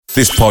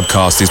This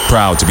podcast is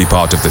proud to be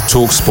part of the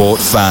TalkSport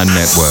Fan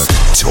Network.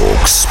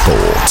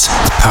 TalkSport.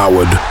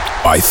 Powered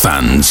by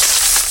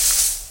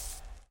fans.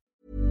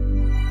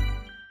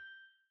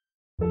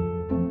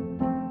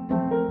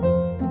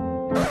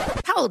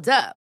 Hold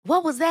up.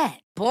 What was that?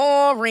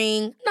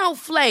 Boring. No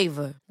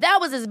flavor. That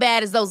was as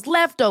bad as those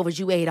leftovers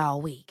you ate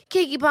all week.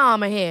 Keke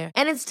Palmer here.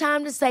 And it's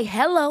time to say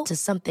hello to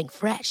something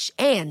fresh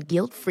and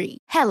guilt-free.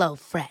 Hello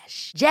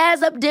Fresh.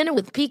 Jazz up dinner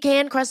with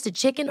pecan-crusted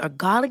chicken or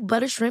garlic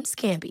butter shrimp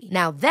scampi.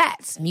 Now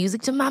that's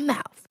music to my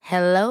mouth.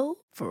 Hello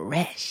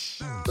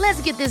Fresh.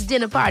 Let's get this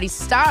dinner party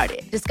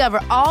started.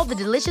 Discover all the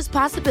delicious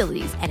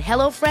possibilities at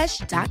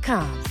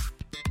HelloFresh.com.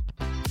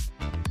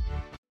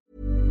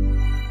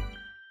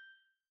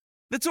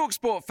 The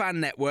TalkSport Fan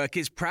Network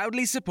is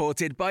proudly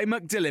supported by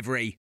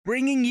McDelivery,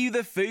 bringing you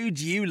the food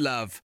you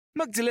love.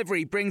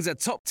 McDelivery brings a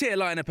top-tier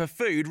lineup of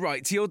food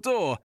right to your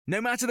door.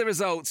 No matter the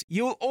result,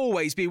 you'll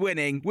always be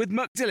winning with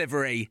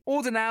McDelivery.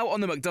 Order now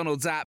on the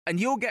McDonald's app and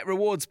you'll get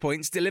rewards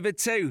points delivered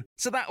too.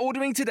 So that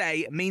ordering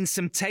today means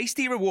some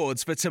tasty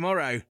rewards for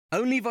tomorrow.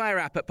 Only via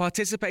app at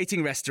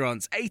participating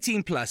restaurants.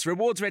 18 plus.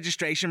 Rewards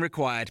registration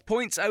required.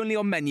 Points only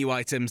on menu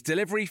items.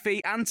 Delivery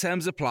fee and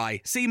terms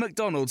apply. See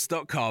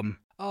mcdonalds.com.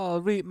 Oh,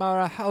 Reet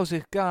Mara, how's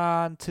it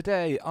gone?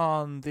 Today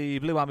on the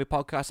Blue Army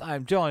podcast,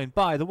 I'm joined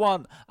by the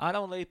one and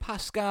only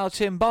Pascal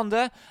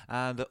Chimbonda,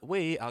 and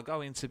we are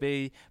going to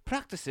be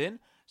practicing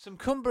some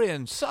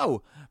Cumbrian.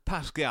 So,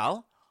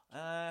 Pascal,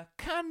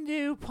 can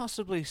you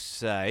possibly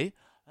say,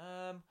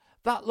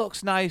 that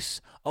looks nice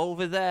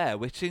over there,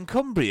 which in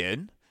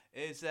Cumbrian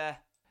is,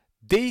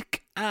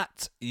 Deek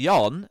at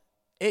Yon,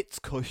 it's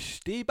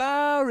Kushti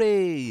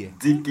Barry.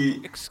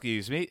 Deeky.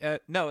 Excuse me,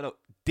 no,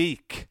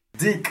 Deek.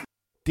 Deek.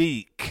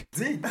 Deek.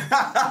 Deek.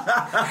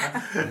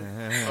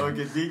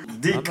 Okay,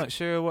 Deek. I'm not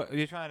sure what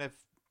you're trying to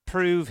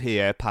prove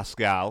here,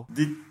 Pascal.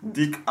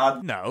 Deek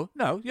at No,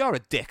 you're a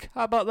dick.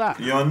 How about that?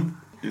 Yon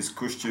is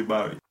Kushti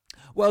Barry.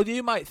 Well,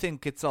 you might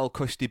think it's all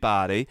Kushti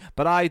Barry,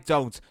 but I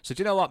don't. So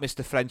do you know what,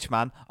 Mr.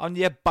 Frenchman? On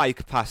your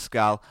bike,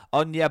 Pascal.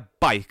 On your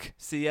bike.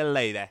 See you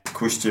later.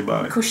 Kushti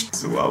Barry.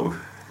 Wow.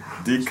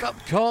 Dick. Stop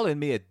calling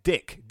me a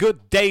dick.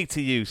 Good day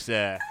to you,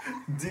 sir.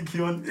 Dick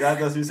Yon, yeah,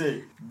 that's what you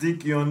say.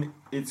 Dick Yon,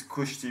 it's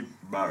Kushti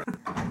Barry.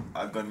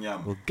 I gone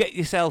yam. Well, get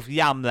yourself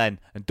yam then,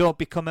 and don't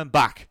be coming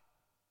back.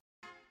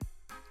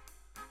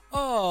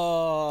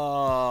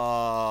 Oh,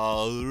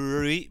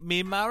 read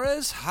me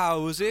maras,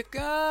 how's it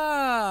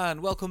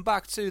going? Welcome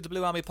back to the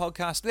Blue Army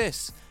podcast.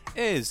 This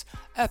is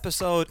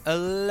episode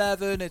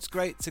 11. It's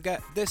great to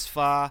get this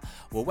far.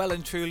 We're well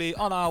and truly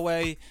on our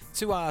way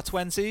to our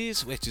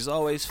 20s, which is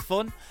always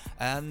fun.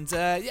 And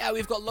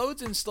we've got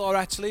loads in store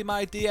actually.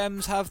 My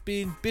DMs have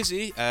been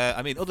busy.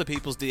 Other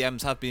people's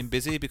DMs have been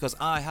busy because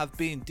I have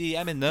been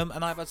DMing them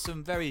and I've had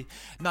some very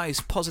nice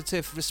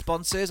positive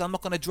responses. I'm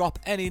not going to drop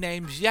any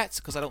names yet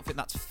because I don't think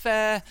that's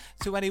fair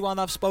to anyone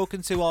I've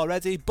spoken to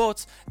already,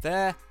 but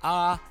there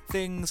are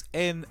things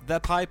in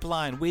the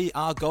pipeline. We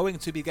are going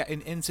to be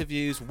getting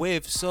interviews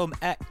with some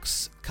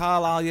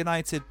ex-Carlisle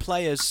United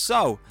players,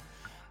 so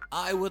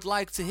I would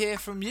like to hear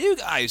from you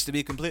guys, to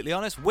be completely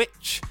honest.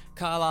 Which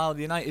Carlisle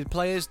United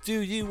players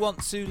do you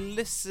want to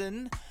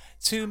listen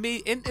to me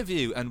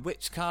interview, and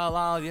which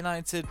Carlisle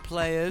United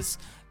players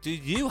do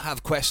you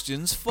have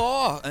questions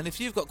for? And if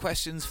you've got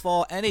questions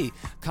for any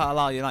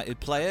Carlisle United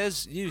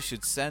players, you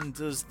should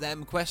send us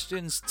them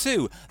questions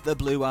to the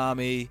Blue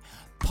Army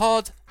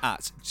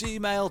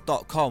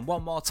pod@gmail.com.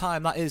 One more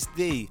time, that is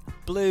the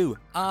Blue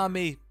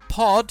Army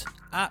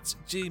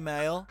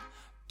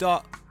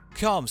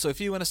pod@gmail.com. So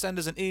if you want to send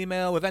us an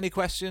email with any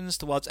questions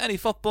towards any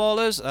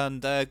footballers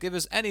and give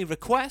us any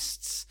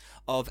requests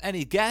of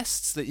any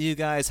guests that you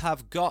guys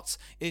have got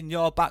in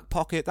your back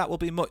pocket, that will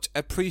be much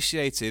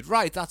appreciated.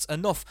 Right, that's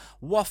enough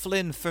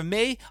waffling for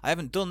me. I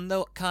haven't done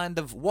that kind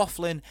of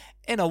waffling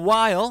in a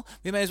while.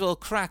 We may as well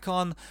crack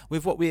on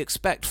with what we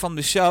expect from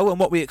the show, and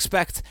what we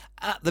expect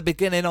at the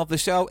beginning of the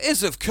show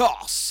is, of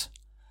course,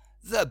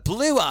 the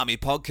Blue Army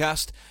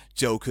podcast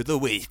Joke of the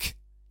Week.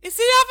 Is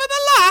he having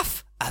a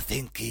laugh? I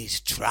think he's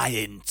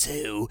trying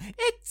to.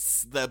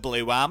 It's the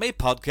Blue Army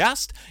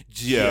podcast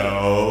Joke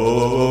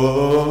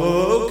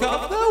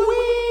of the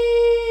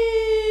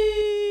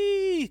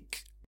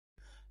Week.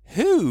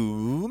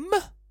 Whom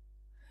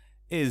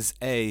is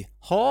a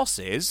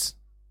horse's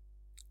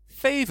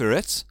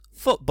favourite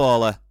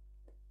footballer?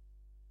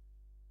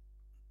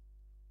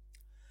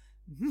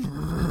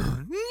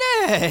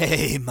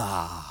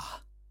 Neymar.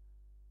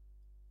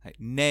 Like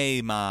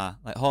Neymar.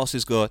 Like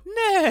horses go,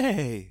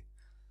 Nay.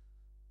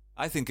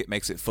 I think it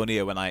makes it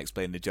funnier when I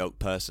explain the joke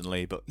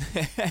personally, but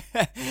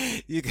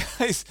you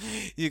guys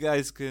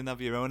can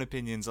have your own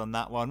opinions on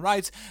that one.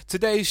 Right,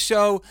 today's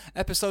show,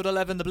 episode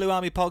 11, the Blue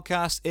Army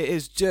podcast, it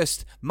is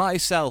just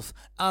myself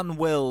and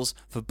Wills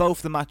for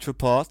both the match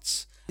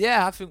reports.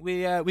 Yeah, I think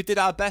we did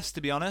our best, to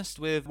be honest,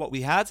 with what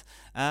we had,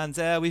 and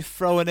we've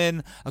thrown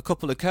in a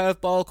couple of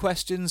curveball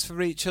questions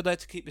for each other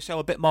to keep the show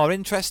a bit more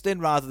interesting,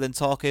 rather than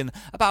talking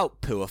about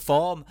poor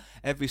form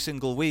every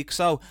single week.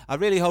 So I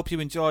really hope you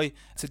enjoy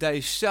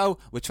today's show.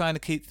 We're trying to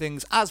keep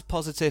things as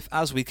positive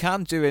as we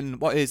can during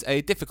what is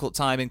a difficult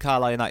time in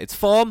Carlisle United's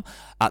form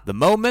at the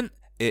moment.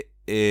 It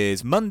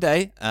is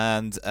Monday,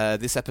 and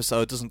this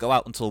episode doesn't go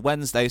out until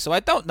Wednesday, so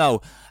I don't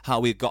know how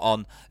we got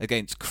on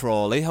against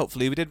Crawley.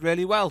 Hopefully we did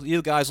really well.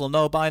 You guys will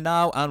know by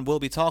now, and we'll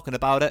be talking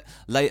about it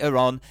later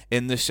on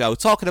in the show.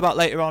 Talking about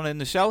later on in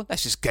the show,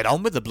 let's just get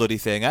on with the bloody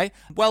thing, eh?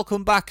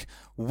 Welcome back,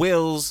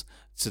 Wills,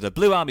 to the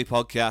Blue Army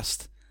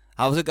podcast.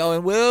 How's it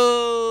going,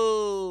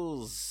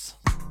 Wills?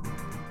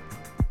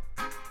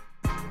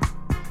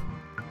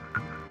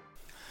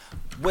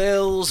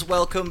 Wills,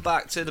 welcome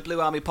back to the Blue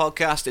Army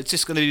podcast. It's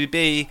just going to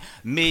be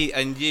me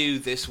and you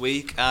this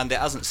week, and it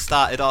hasn't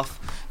started off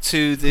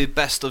to the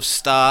best of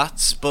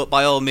starts, but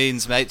by all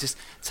means, mate, just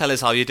tell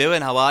us how you're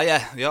doing. How are you?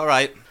 You all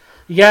right?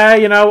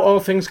 Yeah, all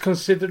things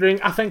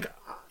considering, I think,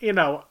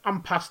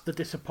 I'm past the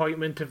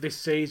disappointment of this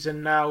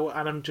season now,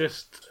 and I'm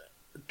just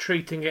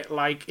treating it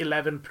like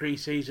 11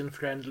 pre-season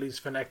friendlies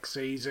for next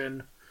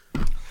season.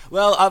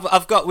 Well,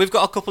 we've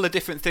got a couple of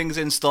different things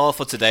in store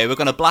for today. We're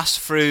going to blast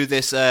through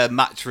this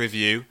match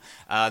review,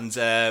 and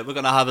we're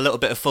going to have a little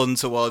bit of fun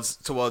towards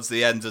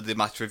the end of the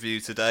match review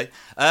today.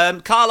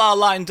 Carlisle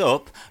lined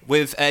up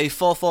with a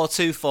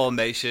 4-4-2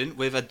 formation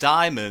with a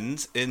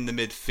diamond in the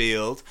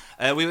midfield.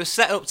 We were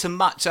set up to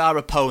match our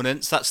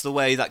opponents. That's the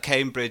way that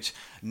Cambridge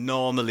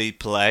normally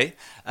play.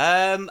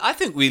 I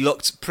think we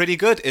looked pretty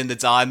good in the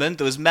diamond.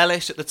 There was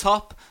Mellish at the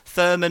top,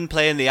 Thurman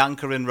playing the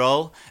anchoring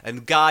role,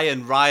 and Guy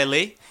and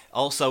Riley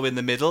also in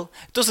the middle.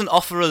 It doesn't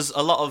offer us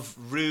a lot of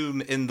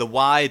room in the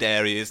wide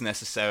areas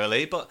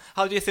necessarily, but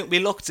how do you think we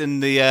looked in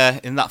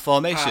that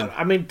formation?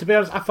 To be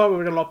honest, I thought we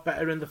were a lot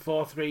better in the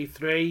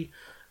 4-3-3,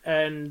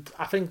 and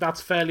I think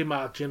that's fairly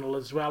marginal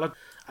as well.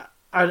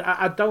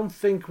 I don't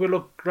think we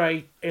looked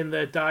great in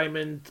the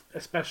diamond,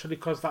 especially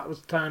because that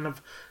was kind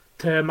of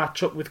to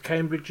match up with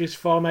Cambridge's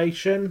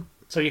formation.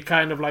 So you're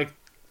kind of like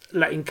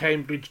letting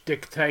Cambridge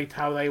dictate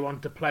how they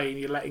want to play, and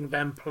you're letting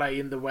them play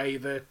in the way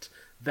that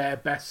they're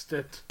best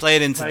at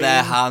playing into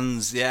their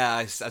hands. Yeah,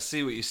 I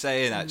see what you're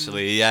saying.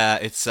 Actually, yeah,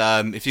 it's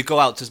if you go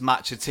out to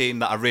match a team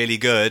that are really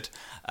good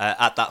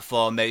at that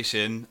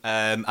formation,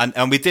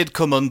 and we did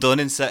come undone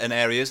in certain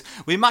areas.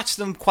 We matched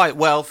them quite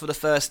well for the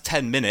first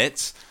 10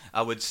 minutes.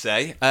 I would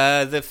say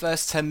the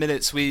first 10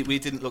 minutes we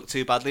didn't look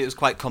too badly. It was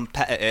quite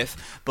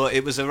competitive, but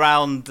it was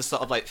around the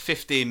sort of like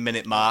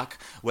 15-minute mark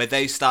where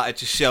they started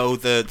to show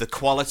the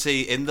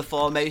quality in the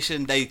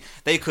formation.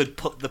 They could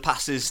put the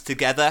passes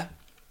together,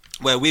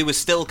 where we were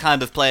still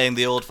kind of playing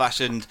the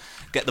old-fashioned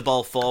get the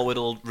ball forward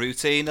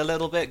routine a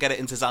little bit, get it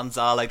into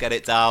Zanzala, get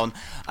it down.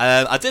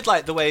 I did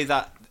like the way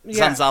that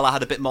Zanzala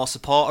had a bit more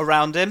support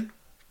around him,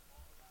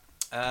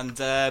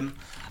 and I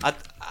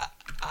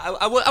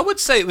would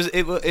say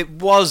it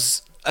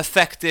was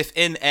effective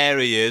in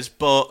areas,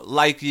 but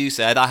like you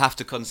said, I have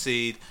to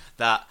concede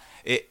that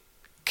it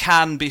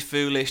can be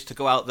foolish to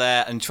go out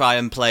there and try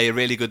and play a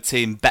really good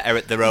team better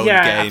at their own game.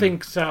 Yeah, I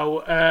think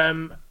so.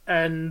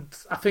 And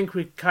I think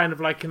we kind of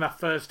like in that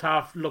first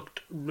half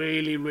looked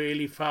really,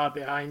 really far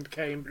behind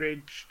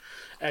Cambridge,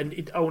 and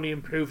it only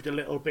improved a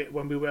little bit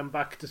when we went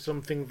back to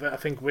something that I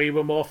think we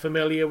were more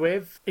familiar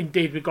with.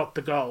 Indeed, we got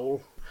the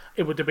goal.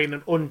 It would have been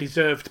an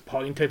undeserved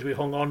point had we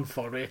hung on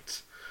for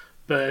it,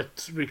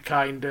 but we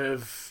kind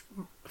of,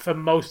 for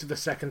most of the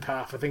second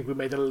half, I think we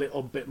made a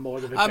little bit more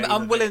of a game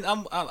I'm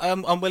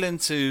willing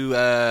to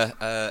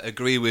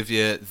agree with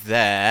you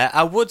there.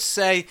 I would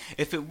say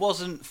if it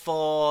wasn't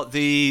for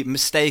the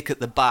mistake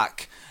at the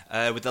back,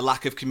 with the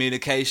lack of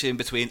communication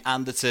between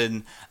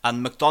Anderton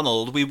and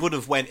McDonald, we would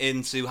have went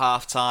into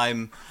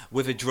half-time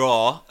with a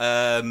draw,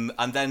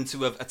 and then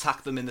to have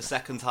attacked them in the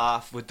second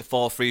half with the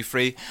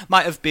 4-3-3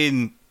 might have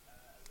been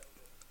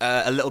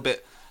a little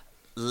bit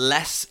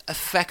less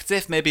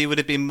effective. Maybe he would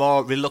have been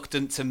more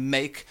reluctant to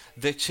make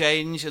the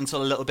change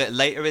until a little bit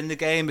later in the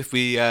game if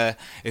we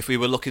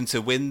were looking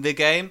to win the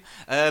game.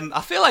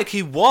 I feel like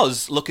he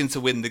was looking to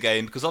win the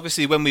game, because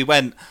obviously when we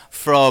went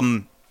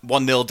from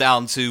 1-0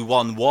 down to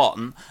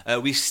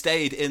 1-1, we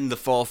stayed in the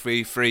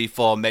 4-3-3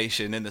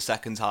 formation in the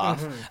second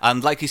half,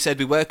 and like you said,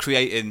 we were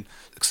creating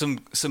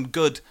some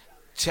good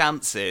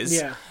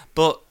chances,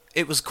 but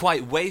it was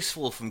quite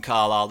wasteful from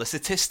Carlisle. The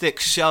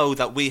statistics show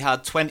that we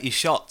had 20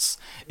 shots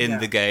in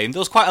the game. There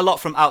was quite a lot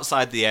from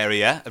outside the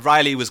area.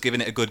 Riley was giving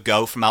it a good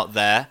go from out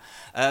there,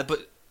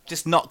 but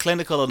just not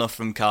clinical enough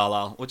from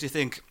Carlisle. What do you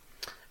think?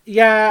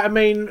 Yeah, I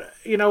mean,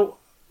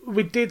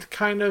 we did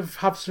kind of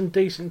have some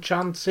decent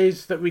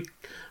chances that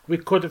we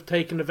could have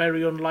taken a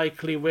very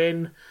unlikely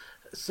win,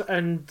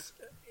 and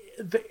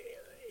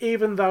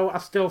even though I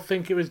still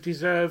think it was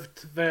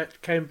deserved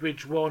that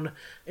Cambridge won,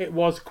 it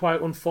was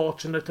quite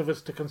unfortunate of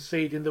us to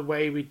concede in the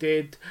way we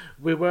did.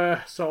 We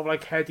were sort of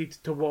like headed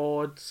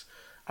towards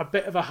a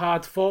bit of a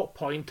hard-fought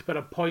point, but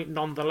a point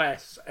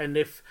nonetheless. And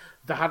if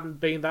there hadn't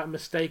been that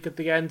mistake at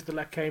the end that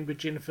let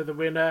Cambridge in for the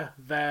winner,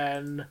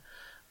 then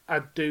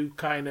I do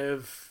kind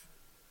of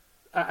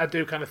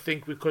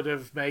think we could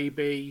have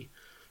maybe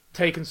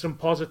taken some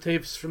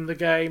positives from the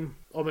game,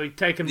 or maybe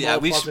taken more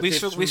positives from the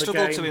game. We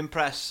struggled to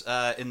impress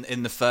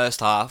in the first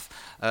half,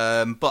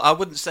 but I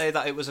wouldn't say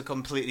that it was a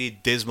completely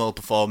dismal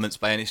performance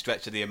by any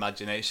stretch of the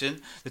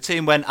imagination. The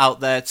team went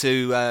out there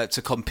to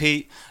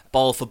compete,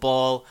 ball for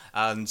ball,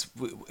 and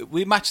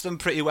we matched them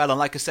pretty well. And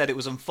like I said, it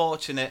was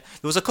unfortunate.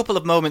 There was a couple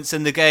of moments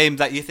in the game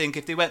that you think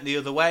if they went the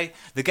other way,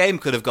 the game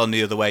could have gone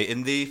the other way.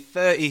 In the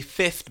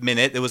 35th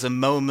minute, there was a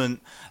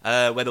moment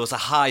where there was a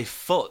high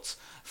foot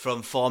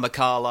from former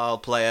Carlisle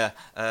player,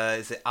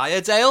 is it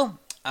Iredale?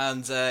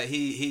 And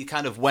he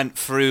kind of went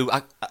through,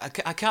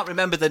 I can't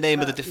remember the name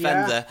of the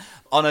defender. Yeah.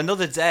 On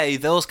another day,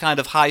 those kind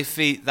of high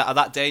feet that are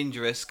that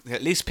dangerous,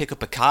 at least pick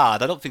up a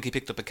card. I don't think he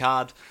picked up a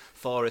card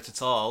for it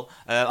at all.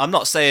 I'm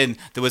not saying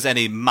there was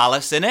any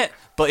malice in it,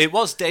 but it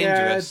was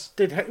dangerous.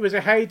 Was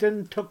it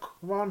Hayden took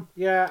one?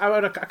 Yeah,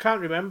 I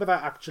can't remember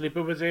that actually,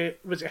 but was it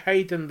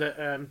Hayden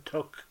that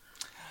took...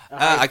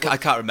 I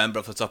can't remember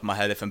off the top of my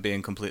head, if I'm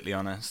being completely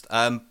honest.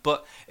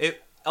 But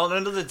on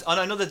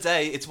another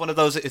day, it's one of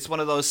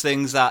those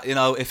things that, you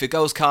know, if it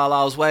goes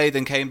Carlisle's way,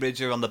 then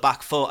Cambridge are on the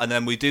back foot, and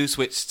then we do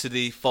switch to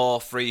the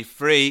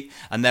 4-3-3,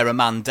 and they're a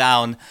man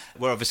down.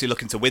 We're obviously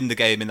looking to win the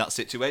game in that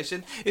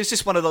situation. It's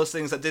just one of those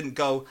things that didn't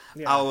go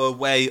our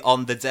way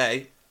on the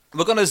day.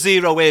 We're going to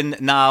zero in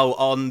now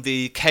on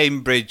the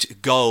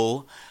Cambridge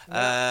goal.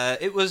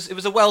 It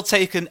was a well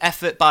taken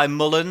effort by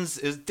Mullins.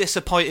 It was a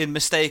disappointing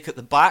mistake at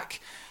the back.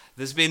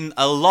 There's been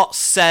a lot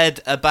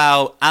said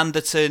about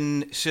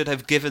Anderton should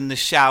have given the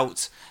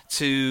shout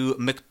to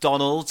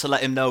McDonald to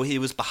let him know he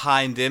was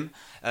behind him.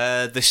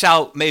 The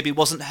shout maybe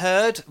wasn't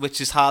heard, which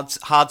is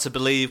hard to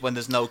believe when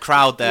there's no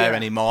crowd there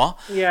anymore.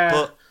 Yeah.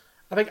 But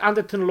I think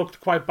Anderton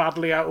looked quite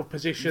badly out of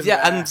position.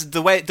 Yeah, there. And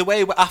the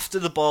way after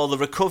the ball, the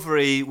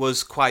recovery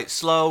was quite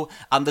slow.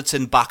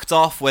 Anderton backed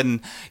off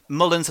when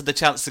Mullins had the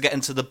chance to get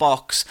into the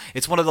box.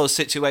 It's one of those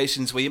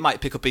situations where you might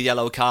pick up a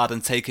yellow card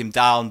and take him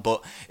down,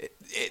 but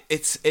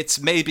it's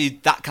maybe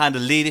that kind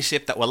of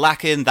leadership that we're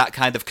lacking, that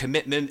kind of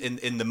commitment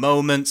in the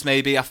moments.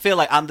 Maybe I feel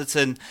like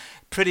Anderton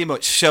pretty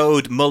much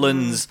showed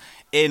Mullins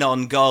in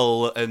on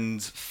goal,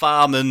 and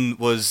Farman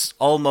was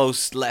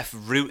almost left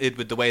rooted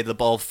with the way the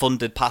ball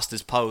thundered past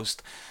his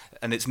post.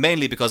 And it's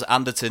mainly because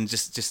Anderton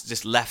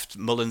just left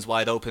Mullins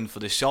wide open for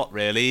the shot,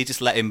 really. He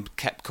just let him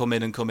kept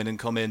coming and coming and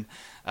coming.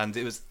 And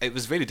it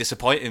was really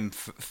disappointing.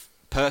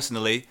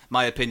 Personally,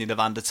 my opinion of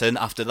Anderton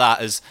after that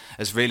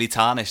has really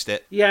tarnished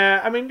it.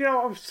 Yeah, I mean, you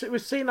know,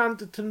 we've seen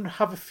Anderton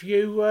have a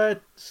few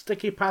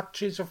sticky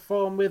patches of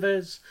form with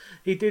us.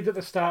 He did at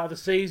the start of the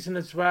season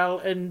as well,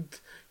 and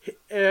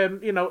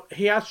you know,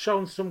 he has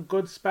shown some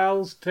good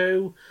spells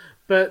too,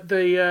 but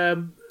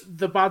the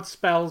bad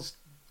spells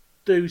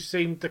do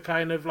seem to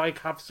kind of like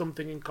have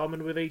something in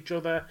common with each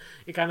other.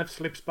 He kind of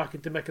slips back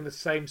into making the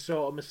same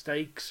sort of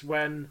mistakes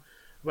when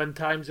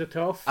times are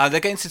tough. And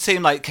against a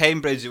team like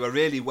Cambridge, who are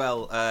really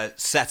well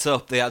set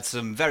up, they had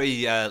some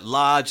very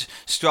large,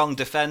 strong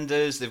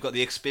defenders. They've got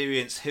the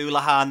experienced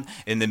Houlihan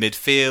in the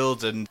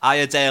midfield, and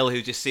Iredale,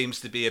 who just seems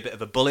to be a bit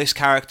of a bullish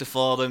character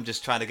for them,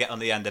 just trying to get on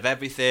the end of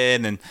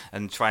everything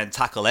and try and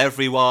tackle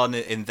everyone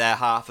in their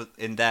half of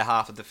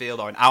the field,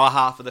 or in our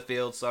half of the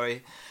field,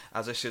 sorry,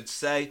 as I should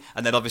say.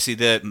 And then obviously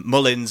the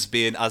Mullins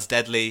being as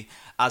deadly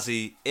as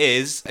he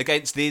is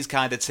against these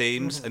kind of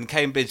teams, and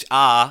Cambridge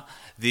are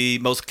the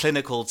most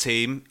clinical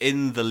team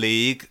in the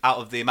league. Out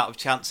of the amount of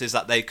chances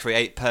that they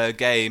create per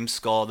game,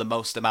 score the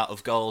most amount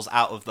of goals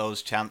out of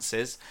those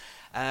chances.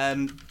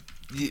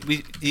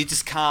 You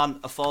just can't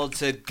afford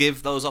to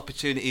give those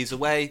opportunities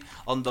away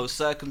on those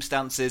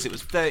circumstances. It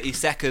was 30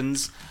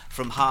 seconds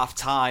from half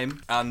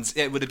time, and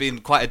it would have been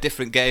quite a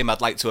different game,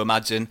 I'd like to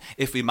imagine,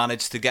 if we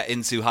managed to get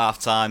into half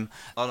time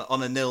on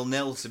a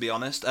 0-0, to be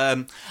honest.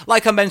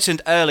 Like I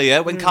mentioned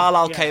earlier, when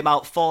Carlisle came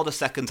out for the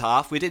second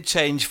half, we did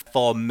change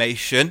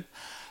formation.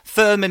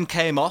 Thurman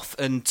came off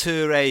and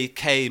Toure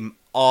came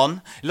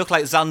on. It looked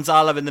like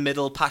Zanzala in the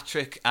middle,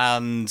 Patrick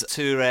and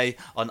Toure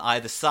on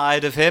either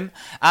side of him.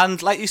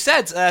 And like you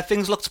said,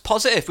 things looked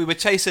positive. We were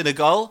chasing a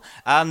goal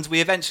and we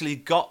eventually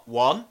got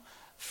one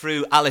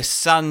through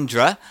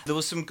Alessandra. There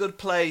was some good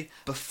play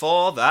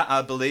before that,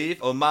 I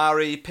believe.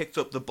 Omari picked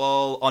up the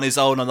ball on his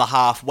own on the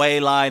halfway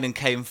line and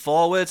came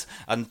forward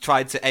and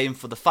tried to aim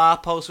for the far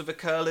post with a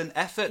curling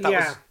effort.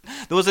 There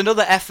was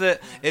another effort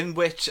in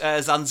which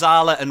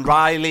Zanzala and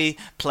Riley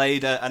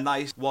played a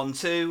nice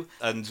 1-2,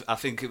 and I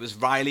think it was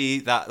Riley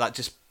that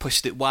just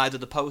pushed it wide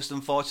of the post,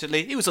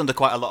 unfortunately. He was under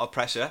quite a lot of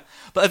pressure.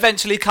 But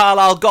eventually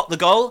Carlisle got the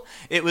goal.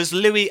 It was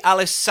Louis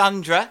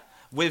Alessandra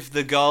with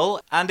the goal,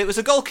 and it was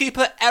a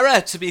goalkeeper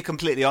error, to be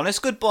completely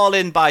honest. Good ball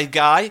in by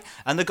Guy,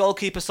 and the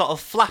goalkeeper sort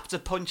of flapped a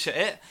punch at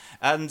it,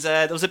 and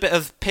there was a bit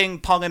of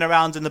ping-ponging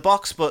around in the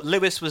box, but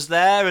Lewis was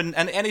there,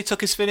 and he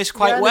took his finish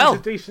quite well. It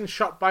was a decent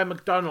shot by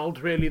McDonald,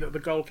 really, that the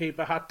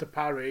goalkeeper had to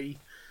parry,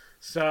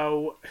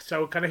 So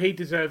kind of he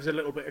deserves a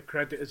little bit of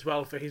credit as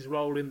well for his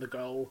role in the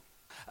goal.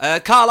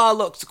 Carlisle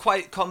looked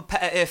quite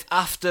competitive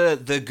after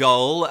the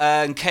goal,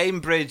 and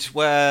Cambridge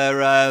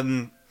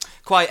were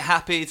quite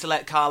happy to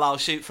let Carlisle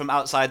shoot from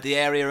outside the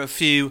area a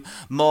few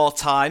more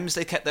times.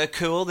 They kept their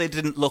cool. They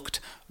didn't look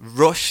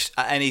rushed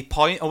at any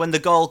point. And when the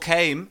goal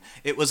came,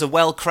 it was a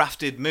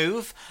well-crafted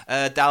move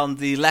down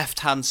the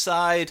left-hand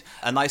side.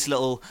 A nice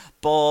little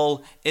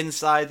ball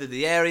inside of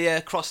the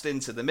area, crossed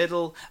into the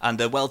middle, and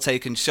a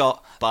well-taken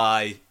shot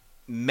by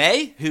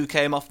May, who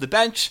came off the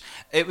bench.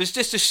 It was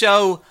just a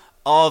show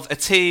of a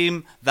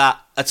team that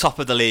are top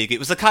of the league. It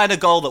was the kind of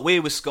goal that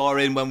we were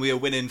scoring when we were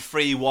winning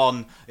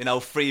 3-1,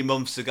 3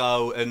 months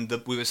ago, and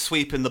we were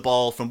sweeping the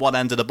ball from one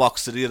end of the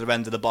box to the other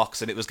end of the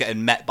box, and it was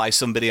getting met by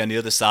somebody on the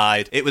other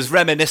side. It was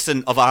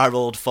reminiscent of our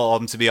old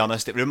form, to be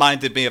honest. It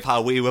reminded me of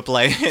how we were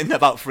playing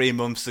about 3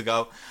 months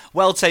ago.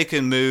 Well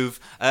taken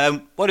move.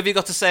 What have you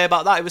got to say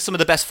about that? It was some of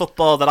the best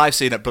football that I've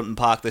seen at Brunton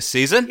Park this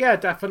season. Yeah,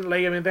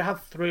 definitely. I mean, they had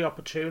 3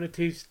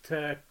 opportunities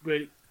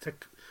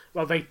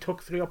they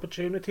took 3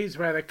 opportunities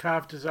where they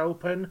carved us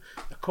open,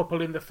 a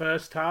couple in the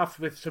first half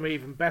with some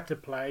even better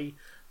play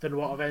than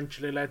what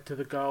eventually led to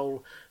the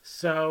goal.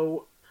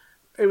 So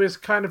it was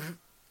kind of,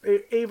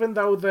 even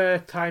though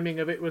the timing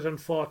of it was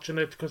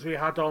unfortunate because we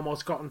had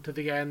almost gotten to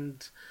the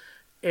end,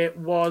 it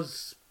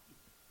was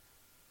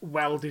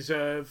well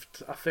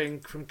deserved, I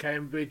think, from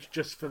Cambridge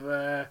just for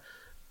the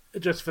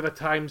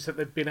times that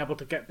they'd been able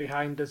to get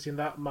behind us in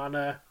that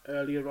manner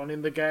earlier on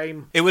in the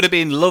game. It would have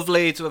been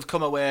lovely to have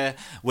come away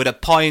with a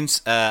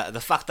point.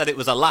 The fact that it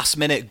was a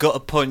last-minute gutter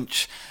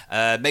punch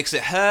makes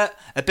it hurt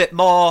a bit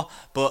more,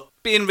 but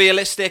being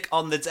realistic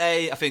on the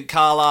day, I think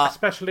Carlisle...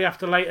 Especially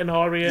after Leyton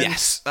Orient.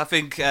 Yes, I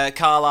think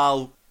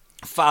Carlisle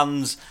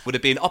fans would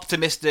have been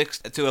optimistic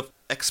to have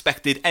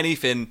expected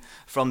anything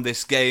from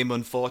this game,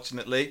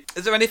 unfortunately.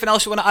 Is there anything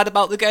else you want to add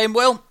about the game,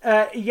 Will?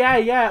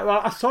 Yeah.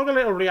 Well, I saw a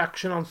little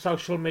reaction on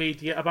social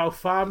media about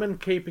Farman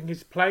keeping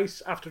his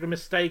place after a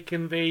mistake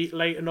in the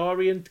Leyton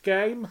Orient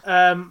game.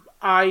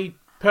 I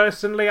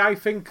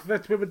think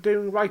that we were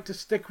doing right to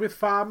stick with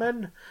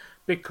Farman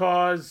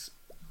because,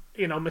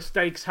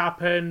 mistakes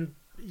happen.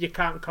 You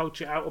can't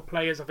coach it out of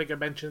players. I think I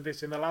mentioned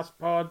this in the last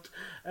pod.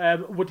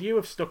 Would you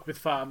have stuck with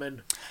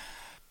Farman?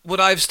 Would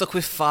I have stuck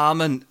with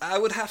Farman? I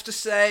would have to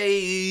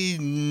say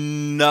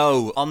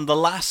no. On the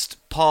last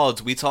pod,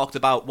 we talked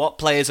about what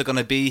players are going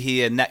to be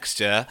here next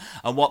year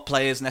and what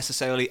players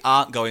necessarily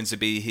aren't going to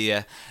be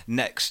here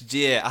next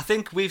year. I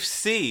think we've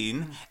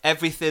seen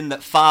everything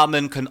that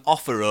Farman can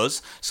offer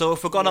us. So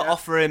if we're going to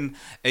offer him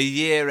a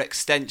year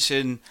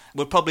extension,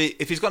 we'll probably,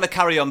 if he's going to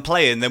carry on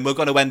playing, then we're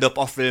going to end up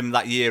offering him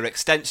that year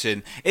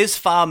extension. Is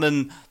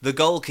Farman the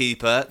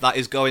goalkeeper that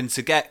is going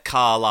to get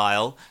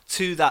Carlisle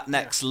to that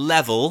next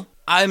level?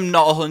 I'm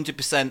not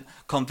 100%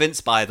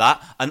 convinced by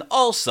that. And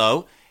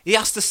also, he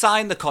has to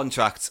sign the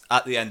contract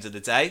at the end of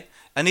the day.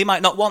 And he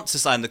might not want to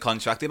sign the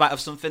contract. He might have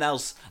something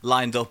else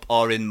lined up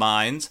or in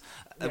mind,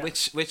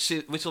 which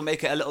will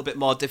make it a little bit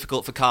more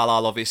difficult for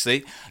Carlisle,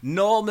 obviously.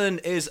 Norman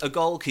is a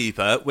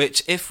goalkeeper,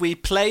 which if we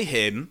play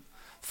him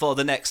for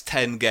the next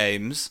 10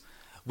 games,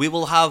 we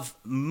will have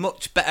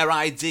much better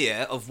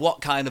idea of what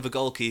kind of a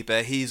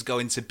goalkeeper he's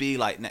going to be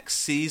like next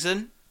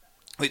season,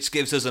 which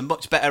gives us a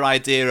much better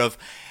idea of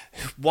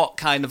what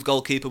kind of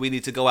goalkeeper we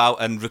need to go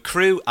out and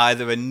recruit,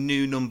 either a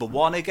new number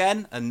 1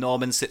 again and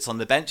Norman sits on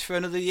the bench for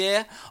another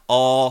year,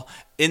 or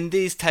in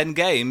these 10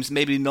 games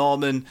maybe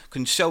Norman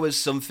can show us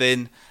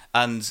something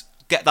and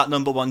get that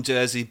number 1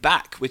 jersey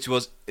back, which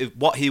was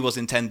what he was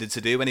intended to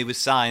do when he was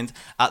signed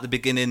at the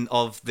beginning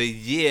of the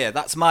year.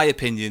 That's my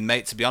opinion,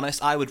 mate, to be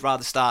honest. I would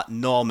rather start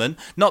Norman,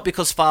 not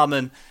because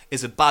Farman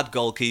is a bad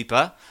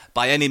goalkeeper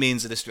by any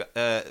means of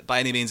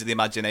the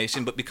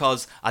imagination, but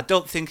because I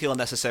don't think he'll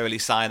necessarily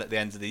sign at the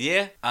end of the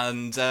year,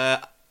 and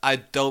I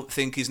don't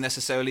think he's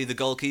necessarily the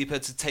goalkeeper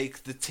to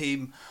take the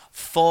team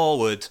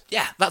forward.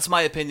 Yeah, that's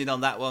my opinion on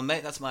that one,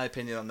 mate. That's my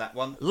opinion on that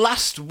one.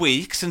 Last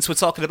week, since we're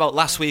talking about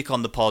last week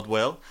on the pod,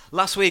 Will,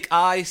 last week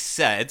I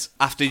said,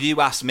 after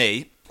you asked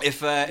me,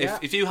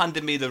 if you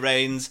handed me the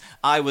reins,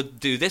 I would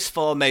do this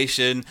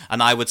formation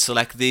and I would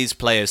select these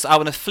players. So I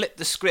want to flip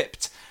the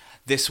script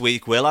this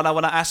week, Will, and I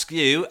want to ask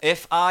you,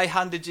 if I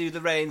handed you the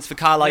reins for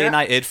Carlisle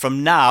United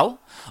from now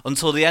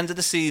until the end of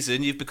the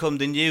season, you've become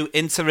the new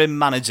interim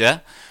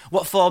manager,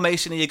 what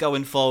formation are you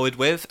going forward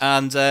with,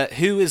 and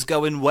who is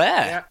going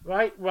where? Yeah,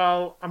 right,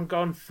 well, I'm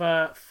going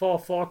for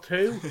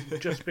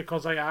 4-4-2, just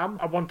because I am.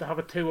 I want to have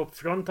a 2 up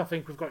front. I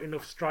think we've got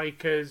enough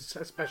strikers,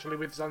 especially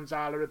with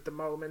Zanzala at the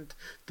moment,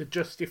 to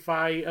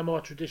justify a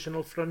more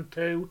traditional front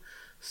 2.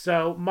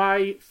 So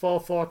my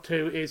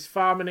 4-4-2 is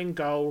Farman in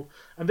goal,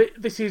 and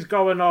this is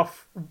going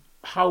off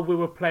how we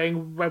were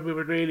playing when we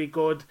were really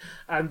good,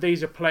 and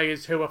these are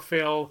players who I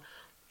feel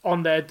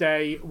on their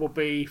day will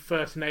be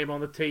first name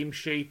on the team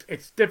sheet.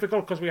 It's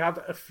difficult because we had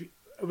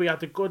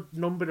a good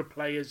number of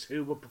players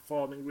who were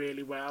performing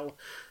really well,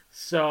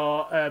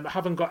 so I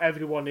haven't got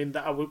everyone in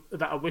that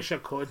I wish I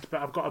could,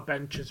 but I've got a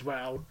bench as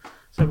well.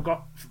 So we've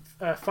got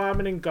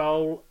Farman in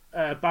goal,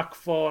 back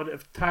four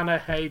of Tanner,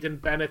 Hayden,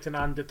 Bennett and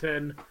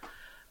Anderton.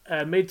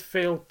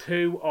 midfield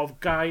two of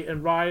Guy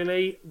and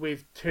Riley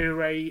with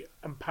Toure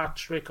and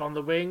Patrick on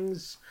the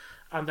wings,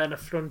 and then a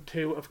front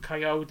two of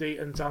Coyote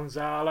and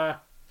Zanzala.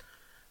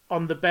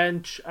 On the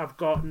bench, I've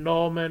got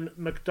Norman,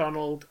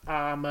 McDonald,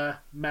 Armour,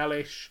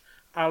 Mellish,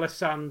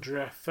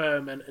 Alessandra,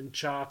 Furman and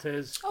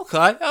Charters.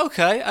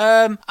 Okay.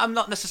 I'm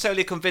not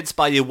necessarily convinced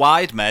by your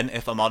wide men,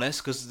 if I'm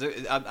honest, because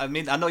I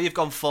know you've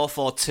gone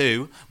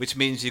 4-4-2, which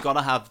means you're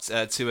gonna have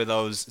two of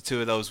those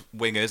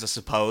wingers, I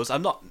suppose.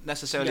 I'm not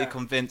necessarily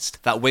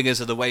convinced that wingers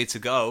are the way to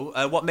go.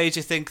 What made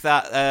you think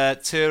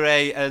that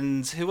Toure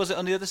and who was it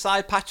on the other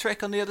side,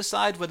 Patrick on the other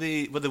side, were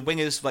the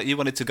wingers that you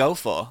wanted to go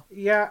for?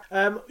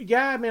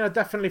 I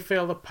definitely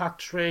feel that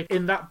Patrick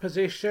in that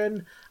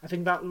position, I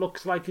think that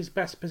looks like his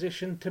best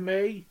position to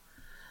me.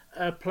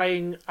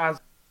 Playing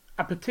as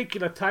a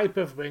particular type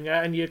of winger,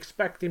 and you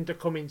expect him to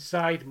come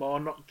inside more,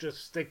 not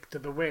just stick to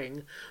the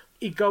wing.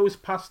 He goes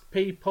past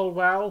people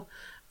well,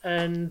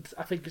 and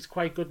I think it's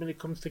quite good when it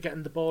comes to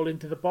getting the ball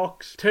into the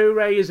box.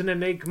 Toure is an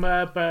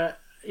enigma,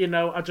 but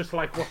I just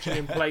like watching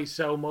him play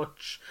so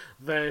much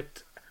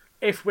that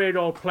if we're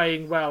all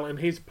playing well and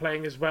he's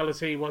playing as well as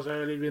he was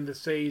earlier in the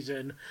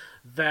season,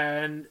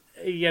 then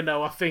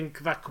I think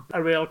that could be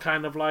a real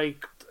kind of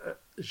like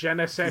je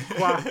ne sais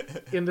quoi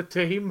in the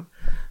team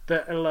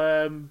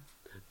that'll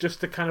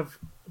just to kind of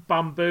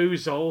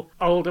bamboozle,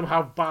 Oldham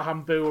have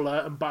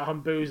Bahambula and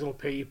bamboozle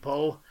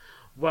people.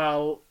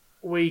 Well,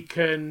 we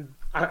can.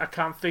 I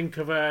can't think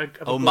of a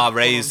Omar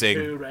Raising,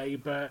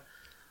 Toure, but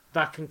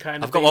that can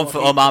kind of. I've got one for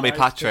Omari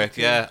Patrick.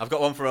 Yeah, I've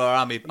got one for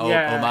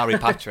Omari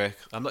Patrick.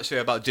 I'm not sure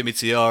about Jimmy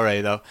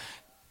Tiore though.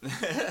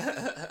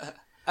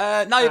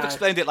 Now you've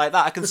explained it like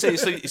that, I can see.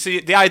 So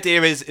the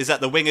idea is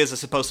that the wingers are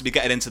supposed to be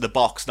getting into the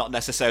box, not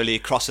necessarily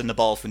crossing the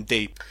ball from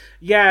deep.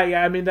 Yeah.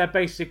 I mean, their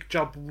basic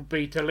job would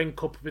be to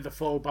link up with the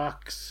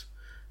fullbacks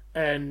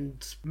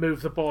and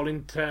move the ball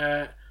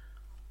into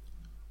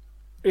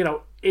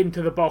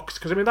the box.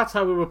 Because I mean, that's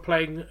how we were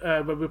playing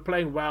when we were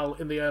playing well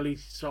in the early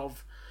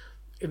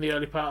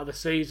part of the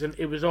season.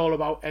 It was all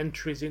about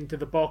entries into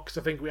the box.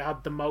 I think we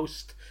had the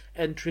most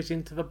entries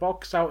into the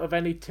box out of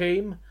any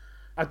team.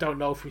 I don't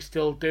know if we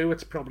still do.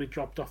 It's probably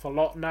dropped off a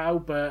lot now,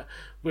 but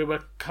we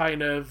were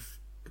kind of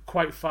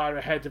quite far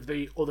ahead of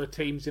the other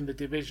teams in the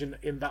division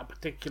in that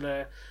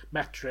particular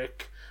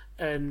metric.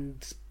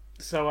 And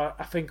so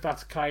I think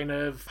that's kind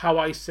of how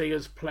I see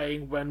us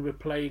playing when we're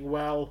playing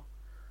well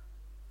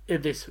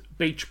in this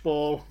beach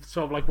ball,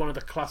 sort of like one of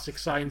the classic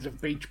signs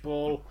of beach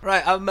ball.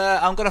 Right, I'm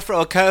going to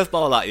throw a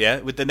curveball at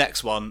you with the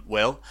next one,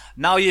 Will.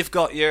 Now you've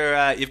got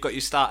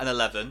your starting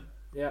 11.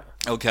 Yeah.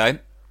 Okay.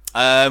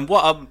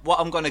 What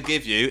I'm going to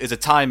give you is a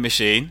time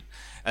machine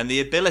and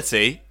the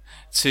ability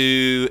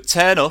to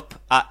turn up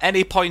at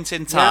any point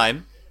in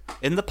time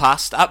in the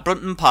past at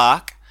Brunton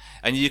Park,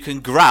 and you can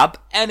grab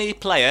any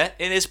player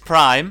in his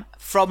prime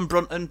from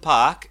Brunton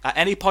Park at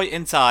any point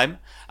in time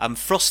and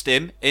thrust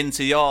him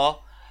into your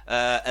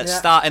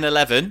starting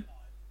 11.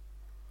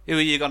 Who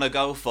are you going to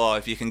go for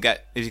if you can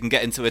get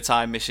into a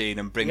time machine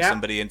and bring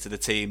somebody into the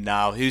team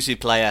now? Who's your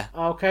player?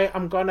 Okay,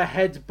 I'm going to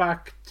head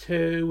back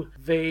to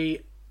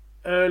the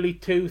early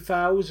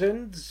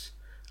 2000s,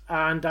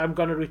 and I'm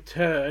going to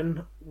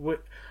return with.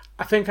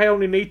 I think I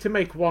only need to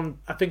make one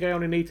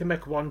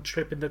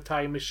trip in the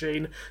time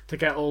machine to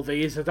get all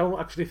these. I don't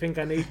actually think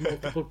I need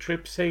multiple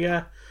trips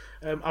here.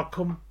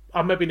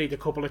 I'll maybe need a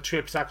couple of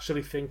trips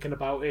actually thinking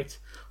about it.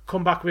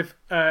 Come back with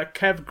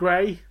Kev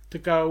Gray to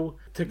go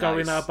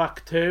in our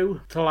back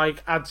two to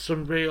like add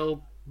some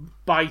real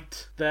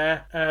bite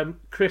there.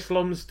 Chris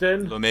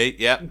Lumsden,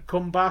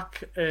 come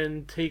back,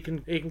 and he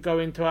can go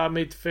into our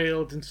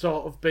midfield and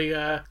sort of be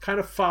a kind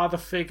of father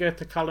figure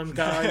to Callum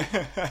Guy.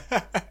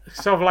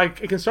 Sort of like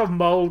he can sort of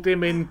mould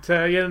him into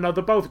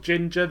they're both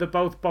ginger, they're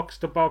both box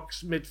to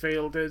box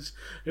midfielders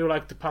who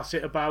like to pass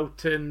it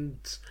about,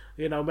 and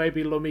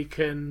maybe Lummy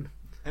can.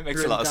 It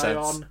makes a lot of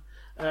sense.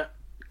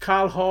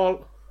 Carl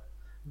Hall.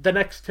 The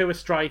next two are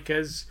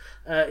strikers.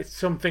 It's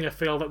something I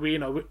feel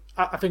that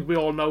I think we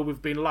all know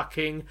we've been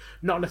lacking,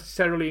 not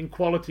necessarily in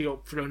quality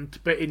up front,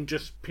 but in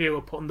just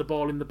pure putting the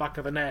ball in the back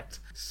of the net.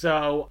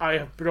 So I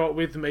have brought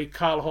with me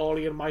Carl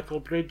Hawley and Michael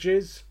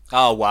Bridges.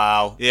 Oh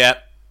wow!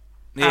 Yep.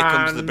 Here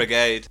comes the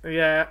brigade.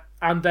 Yeah,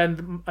 and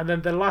then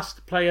the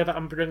last player that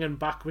I'm bringing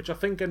back, which I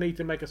think I need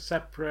to make a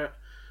separate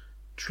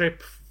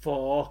trip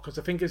for, because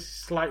I think it's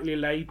slightly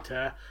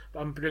later,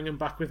 but I'm bringing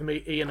back with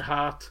me Ian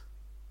Hart.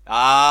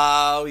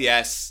 Oh,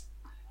 yes.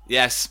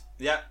 Yep.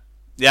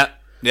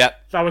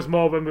 That was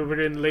more when we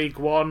were in League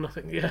One, I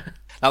think, yeah.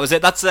 That was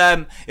it. That's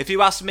if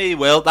you ask me,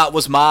 Will, that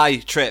was my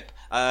trip.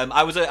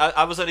 I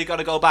was only going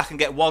to go back and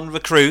get one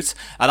recruit,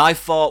 and I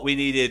thought we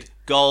needed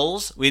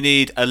goals, we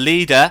need a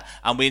leader,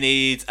 and we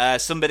need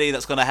somebody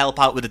that's going to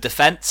help out with the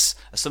defence,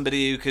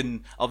 somebody who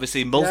can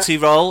obviously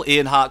multi-role.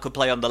 Ian Hart could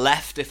play on the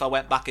left if I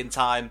went back in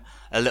time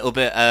a little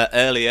bit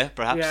earlier,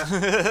 perhaps.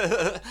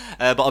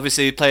 But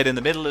obviously he played in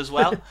the middle as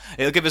well.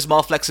 It'll give us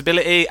more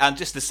flexibility, and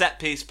just the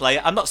set-piece play.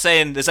 I'm not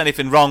saying there's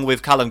anything wrong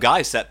with Callum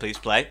Guy's set-piece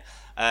play.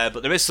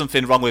 But there is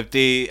something wrong with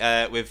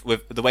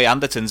with the way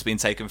Anderton's been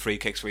taking free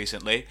kicks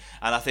recently,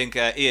 and I think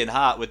Ian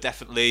Hart would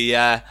definitely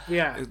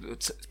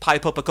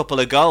pipe up a couple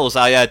of goals.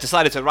 I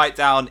decided to write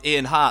down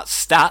Ian Hart's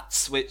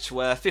stats, which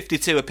were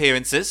 52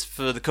 appearances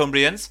for the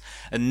Cumbrians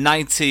and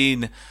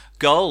 19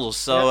 goals,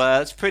 so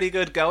it's pretty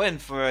good going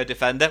for a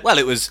defender. Well,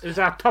 it was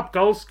our top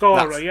goal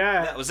scorer.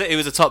 That was it. He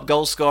was a top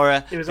goal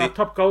scorer. He was our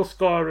top goal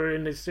scorer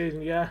in this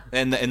season.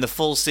 In the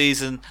full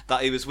season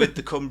that he was with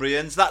the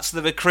Cumbrians. That's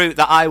the recruit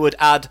that I would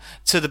add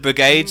to the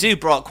brigade. You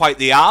brought quite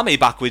the army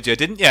back with you,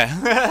 didn't you?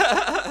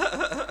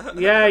 I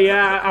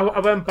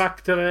went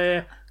back to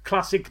the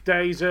classic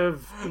days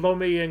of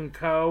Lummy and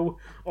co.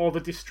 All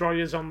the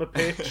destroyers on the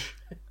pitch.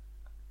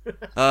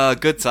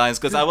 Good times.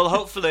 Because I will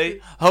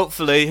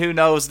hopefully, who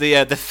knows,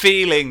 the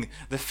feeling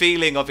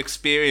of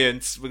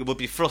experience will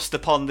be thrust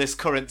upon this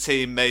current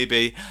team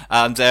maybe,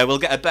 and we'll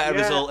get a better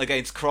result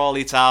against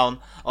Crawley Town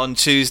on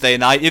Tuesday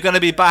night. You're going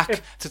to be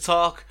back to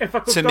talk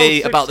to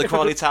me about the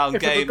Crawley Town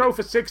game. If I could go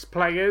for 6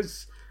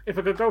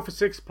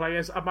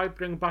 players, I might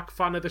bring back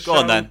fan of the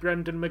show,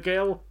 Brendan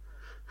McGill.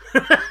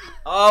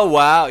 Oh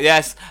wow,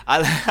 yes,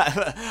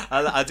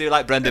 I do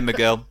like Brendan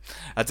McGill.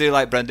 I do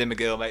like Brendan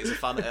McGill, mate.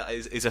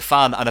 He's a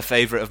fan and a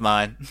favourite of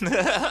mine.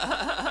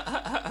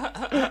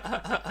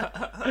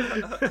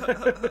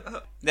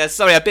 Yeah,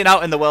 sorry, I've been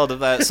out in the world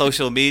of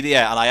social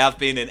media, and I have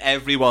been in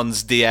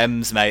everyone's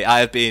DMs, mate. I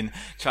have been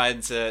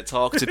trying to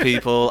talk to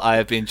people. I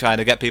have been trying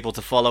to get people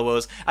to follow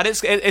us, and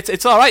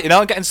it's all right, you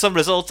know. I'm getting some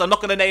results. I'm not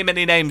going to name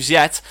any names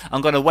yet.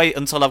 I'm going to wait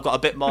until I've got a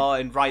bit more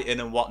in writing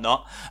and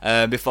whatnot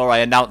before I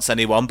announce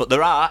anyone. But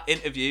there are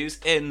interviews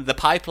in the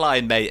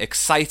pipeline, mate.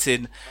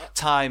 Exciting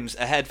times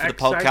ahead for the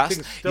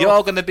podcast. Stuff.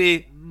 You're going to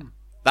be.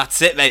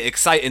 That's it, mate.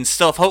 Exciting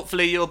stuff.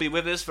 Hopefully you'll be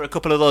with us for a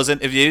couple of those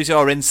interviews.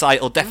 Your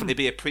insight will definitely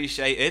be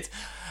appreciated.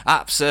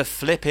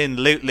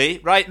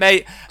 Abso-flipping-lutely. Right,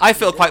 mate, I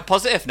feel quite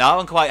positive now.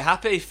 I'm quite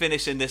happy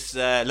finishing this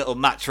little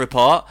match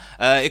report.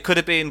 It could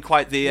have been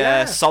quite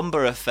the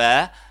sombre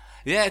affair.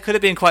 Yeah, it could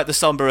have been quite the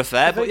sombre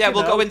affair. But yeah,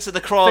 we'll go into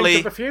the Crawley.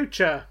 Think of the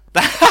future.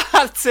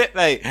 That's it,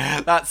 mate.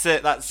 That's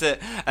it.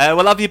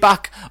 We'll have you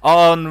back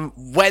on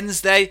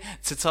Wednesday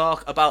to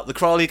talk about the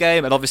Crawley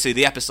game, and obviously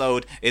the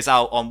episode is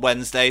out on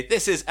Wednesday.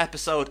 This is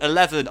episode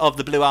 11 of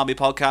the Blue Army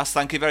podcast.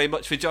 Thank you very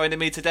much for joining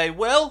me today,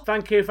 Will.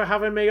 Thank you for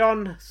having me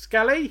on,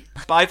 Skelly.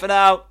 Bye for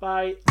now.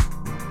 Bye.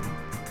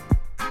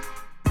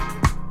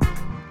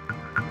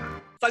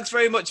 Thanks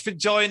very much for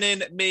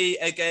joining me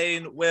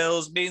again,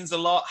 Wills. Means a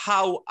lot.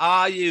 How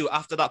are you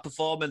after that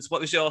performance? What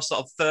was your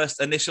sort of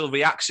first initial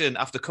reaction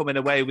after coming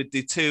away with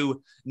the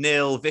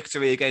 2-0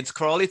 victory against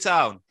Crawley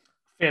Town?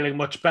 Feeling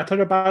much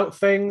better about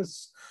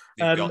things.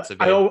 You've got to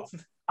be.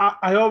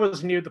 I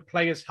always knew the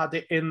players had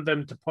it in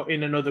them to put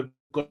in another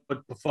good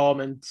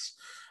performance,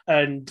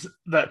 and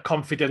that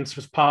confidence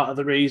was part of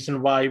the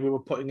reason why we were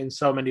putting in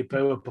so many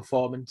poor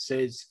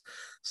performances.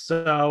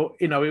 So,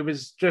 you know, it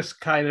was just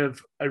kind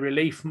of a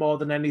relief more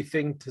than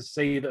anything to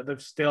see that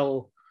they've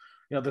still,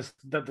 you know,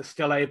 that they're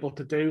still able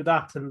to do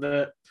that, and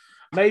that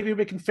maybe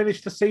we can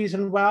finish the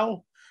season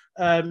well,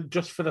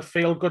 just for the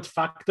feel-good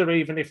factor,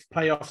 even if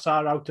playoffs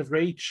are out of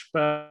reach,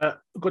 but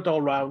good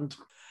all round.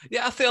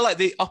 Yeah, I feel like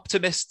the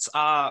optimists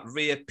are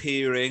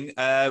reappearing.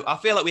 I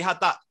feel like we had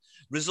that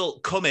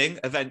result coming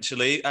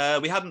eventually.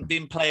 We hadn't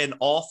been playing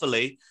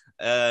awfully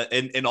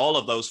in all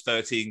of those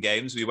 13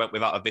 games. We went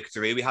without a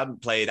victory. We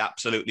hadn't played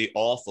absolutely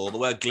awful. There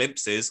were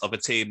glimpses of a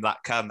team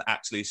that can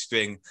actually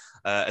string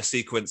a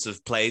sequence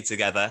of play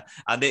together,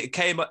 and it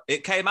came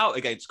out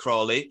against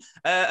Crawley.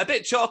 A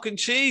bit chalk and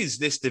cheese,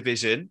 this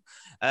division,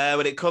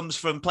 when it comes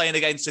from playing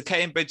against a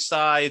Cambridge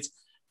side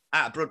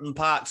at Brunton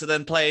Park to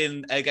then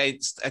playing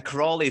against a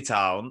Crawley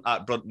Town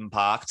at Brunton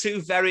Park. Two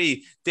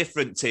very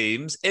different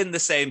teams in the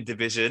same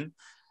division.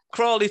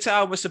 Crawley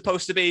Town was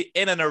supposed to be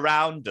in and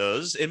around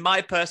us. In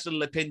my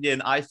personal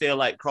opinion, I feel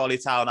like Crawley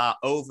Town are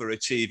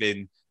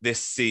overachieving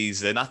this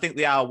season. I think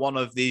they are one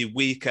of the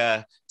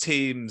weaker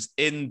teams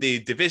in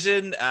the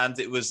division, and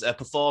it was a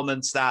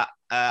performance that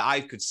I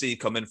could see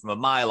coming from a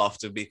mile off,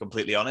 to be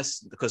completely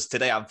honest, because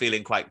today I'm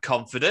feeling quite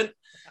confident.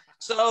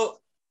 So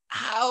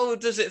how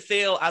does it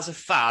feel as a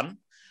fan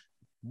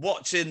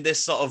watching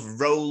this sort of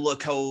roller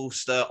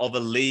coaster of a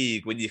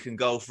league when you can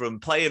go from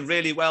playing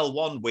really well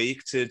one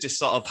week to just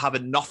sort of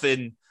having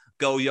nothing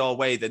go your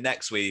way the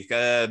next week?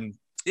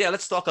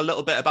 Let's talk a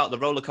little bit about the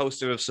roller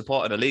coaster of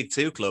supporting a League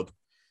Two club.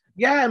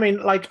 Yeah, I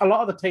mean, like a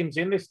lot of the teams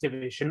in this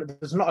division,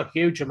 there's not a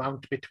huge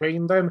amount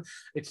between them.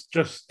 It's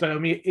just,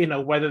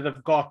 whether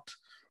they've got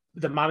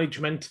the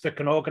management that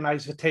can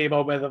organise the team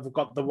or whether they've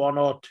got the one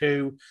or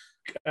two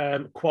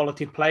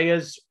quality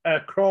players.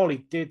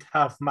 Crawley did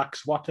have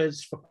Max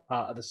Waters for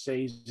part of the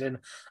season,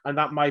 and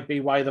that might be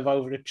why they've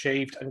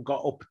overachieved and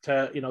got up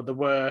to,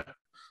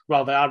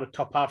 they are a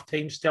top half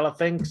team still, I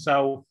think.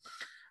 So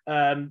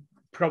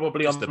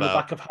probably just on the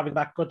back of having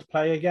that good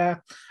player, yeah.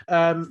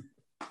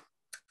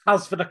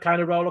 As for the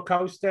kind of roller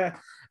coaster,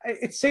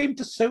 it seemed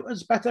to suit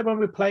us better when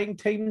we're playing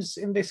teams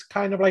in this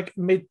kind of like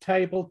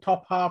mid-table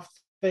top half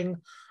thing.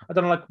 I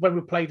don't know, like when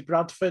we played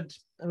Bradford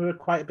and we were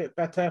quite a bit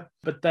better,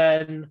 but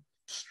then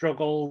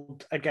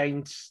struggled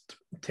against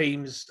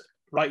teams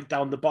right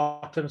down the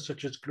bottom,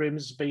 such as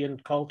Grimsby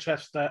and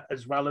Colchester,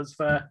 as well as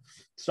the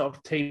sort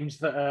of teams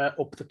that are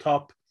up the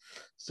top.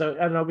 So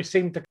I know we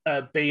seem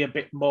to be a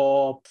bit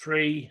more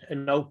free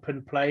and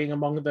open playing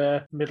among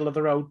the middle of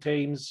the road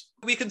teams.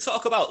 We can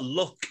talk about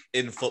luck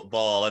in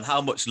football and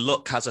how much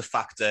luck has a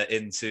factor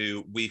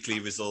into weekly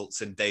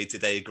results and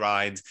day-to-day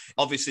grind.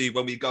 Obviously,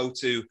 when we go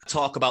to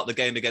talk about the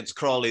game against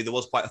Crawley, there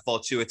was quite a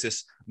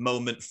fortuitous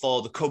moment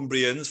for the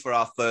Cumbrians for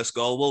our first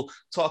goal. We'll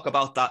talk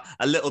about that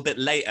a little bit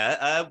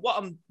later.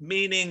 What I'm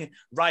meaning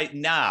right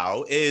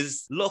now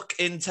is luck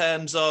in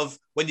terms of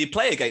when you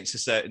play against a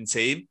certain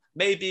team,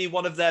 maybe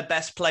one of their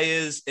best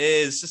players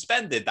is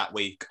suspended that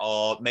week,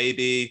 or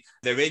maybe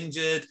they're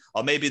injured,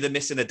 or maybe they're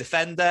missing a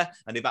defender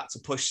and they've had to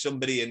push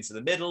somebody into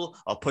the middle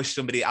or push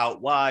somebody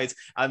out wide.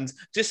 And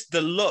just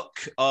the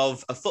luck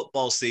of a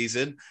football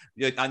season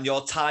and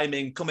your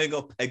timing coming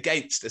up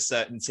against a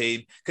certain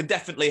team can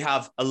definitely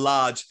have a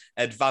large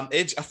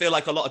advantage. I feel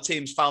like a lot of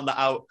teams found that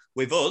out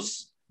with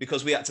us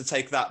because we had to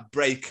take that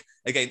break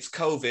against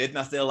COVID. And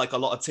I feel like a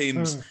lot of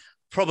teams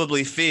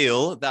probably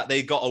feel that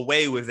they got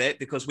away with it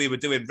because we were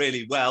doing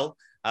really well.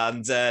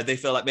 And they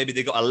feel like maybe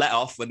they got a let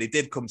off when they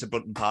did come to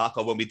Brunton Park,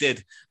 or when we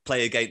did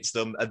play against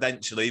them.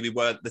 Eventually, we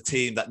weren't the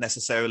team that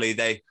necessarily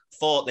they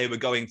thought they were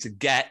going to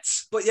get.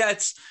 But yeah,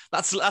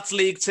 that's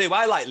League Two.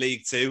 I like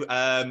League Two.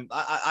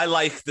 I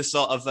like the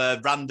sort of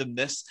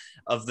randomness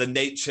of the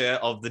nature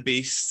of the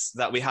beasts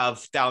that we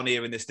have down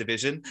here in this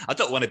division. I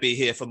don't want to be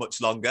here for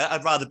much longer.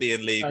 I'd rather be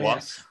in League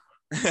One. Yes.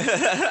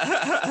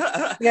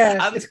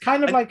 Yeah, it's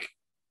kind of like...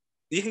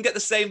 You can get the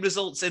same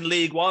results in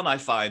League One, I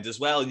find, as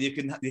well. You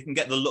can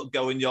get the luck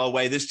going your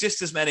way. There's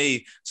just as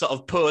many sort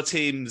of poor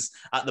teams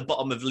at the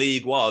bottom of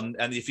League One,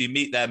 and if you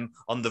meet them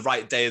on the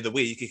right day of the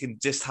week, you can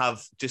just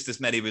have just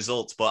as many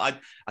results. But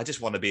I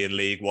just want to be in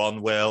League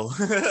One, Will.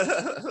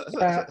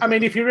 I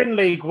mean, if you're in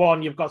League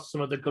One, you've got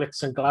some of the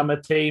glitz and glamour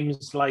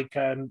teams like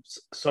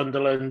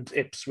Sunderland,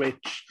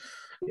 Ipswich,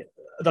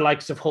 the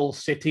likes of Hull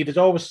City. There's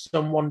always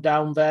someone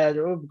down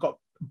there. We've got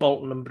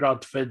Bolton and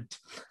Bradford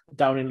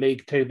down in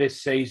League Two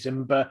this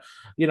season, but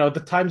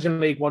the times in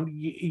League One,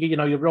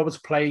 you're always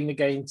playing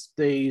against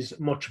these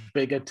much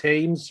bigger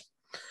teams,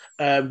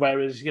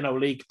 whereas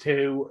League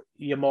Two,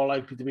 you're more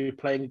likely to be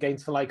playing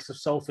against the likes of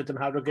Salford and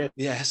Harrogate.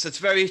 Yes, it's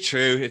very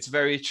true. It's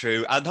very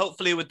true. And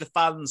hopefully with the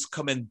fans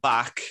coming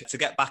back, to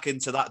get back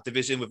into that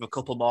division with a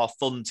couple more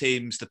fun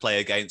teams to play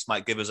against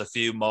might give us a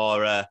few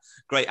more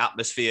great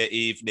atmosphere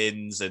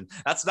evenings. And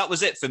that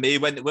was it for me.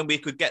 When we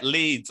could get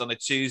Leeds on a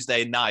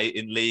Tuesday night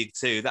in League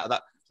Two,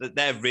 that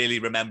they're really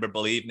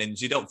rememberable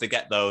evenings. You don't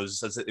forget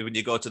those when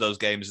you go to those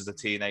games as a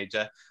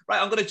teenager.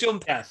 Right, I'm going to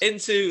jump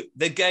into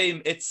the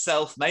game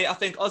itself, mate. I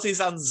think Ozzy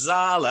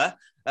Zanzala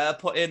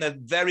put in a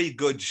very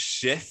good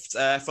shift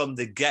from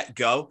the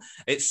get-go.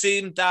 It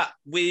seemed that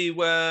we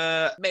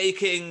were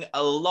making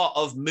a lot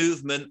of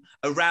movement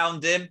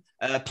around him.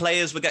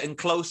 Players were getting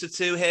closer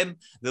to him.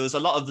 There was a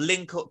lot of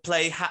link-up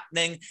play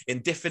happening in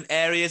different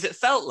areas. It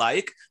felt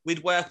like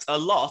we'd worked a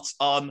lot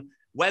on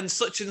when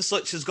such and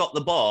such has got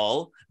the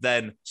ball,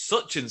 then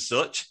such and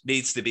such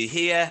needs to be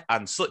here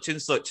and such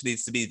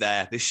needs to be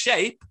there. The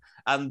shape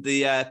and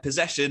the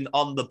possession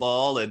on the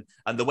ball and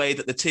the way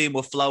that the team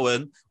were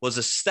flowing was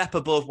a step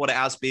above what it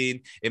has been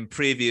in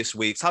previous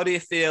weeks. How do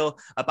you feel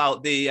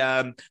about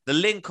the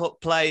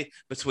link-up play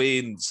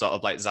between sort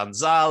of like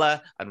Zanzala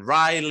and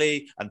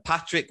Riley, and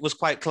Patrick was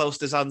quite close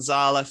to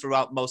Zanzala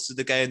throughout most of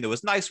the game. There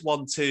was nice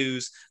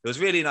 1-2s. There was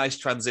really nice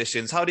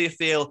transitions. How do you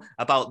feel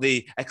about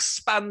the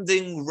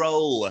expanding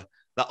role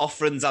that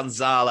Offren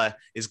Zanzala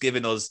is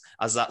giving us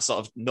as that sort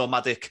of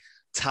nomadic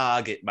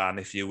target man,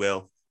 if you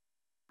will?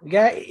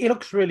 Yeah, he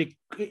looks really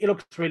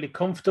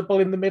comfortable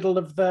in the middle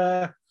of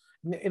the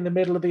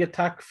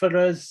attack for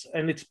us,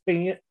 and it's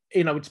been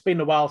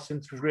a while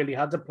since we've really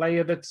had a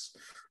player that's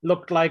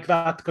looked like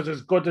that, because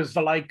as good as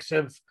the likes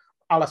of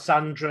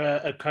Alessandra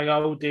and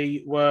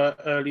Coyote were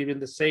earlier in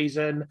the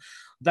season,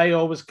 they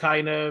always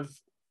kind of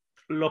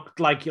looked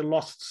like you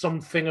lost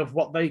something of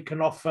what they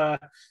can offer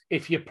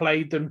if you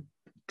played them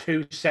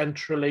too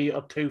centrally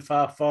or too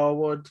far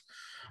forward.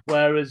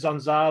 Whereas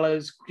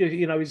Zanzala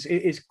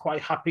is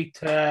quite happy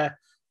to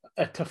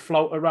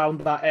float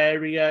around that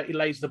area. He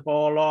lays the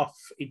ball off.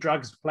 He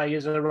drags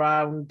players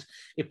around.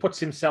 He puts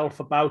himself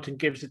about and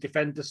gives the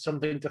defenders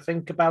something to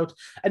think about.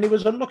 And he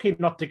was unlucky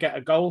not to get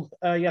a goal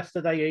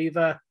yesterday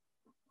either.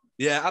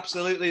 Yeah,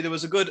 absolutely. There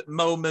was a good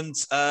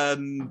moment,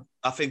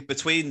 I think,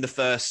 between the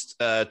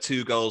first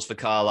 2 goals for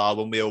Carlisle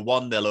when we were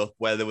 1-0 up,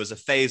 where there was a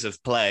phase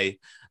of play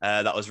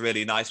that was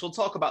really nice. We'll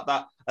talk about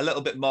that a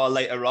little bit more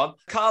later on.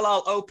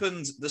 Carlisle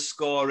opened the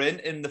scoring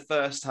in the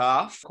first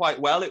half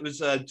quite well. It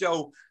was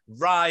Joe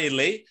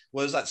Riley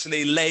was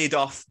actually laid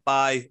off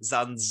by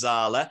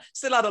Zanzala.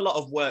 Still had a lot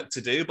of work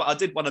to do, but I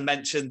did want to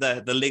mention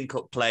the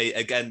link-up play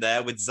again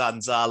there with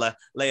Zanzala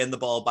laying the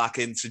ball back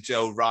into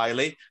Joe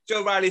Riley.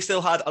 Joe Riley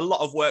still had a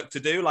lot of work to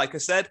do, like I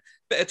said.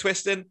 Bit of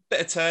twisting,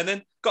 bit of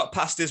turning, got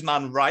past his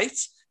man right,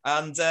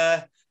 and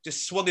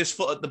just swung his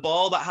foot at the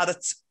ball that had a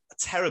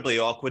terribly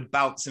awkward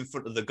bounce in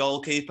front of the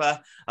goalkeeper.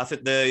 I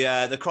think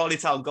the Crawley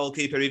Town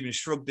goalkeeper even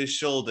shrugged his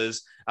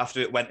shoulders after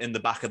it went in the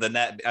back of the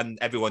net, and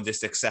everyone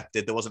just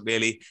accepted. There wasn't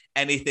really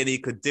anything he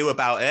could do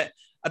about it.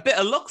 A bit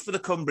of luck for the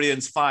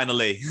Cumbrians,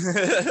 finally.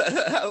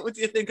 What do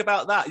you think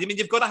about that? I mean,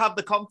 you've got to have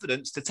the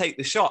confidence to take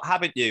the shot,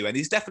 haven't you? And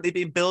he's definitely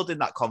been building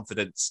that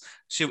confidence,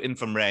 shooting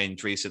from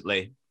range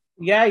recently.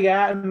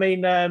 Yeah. I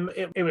mean,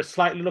 it was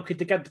slightly lucky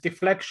to get the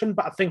deflection,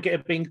 but I think it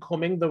had been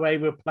coming the way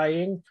we were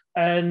playing.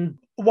 And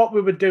what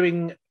we were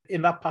doing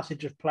in that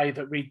passage of play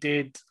that we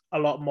did a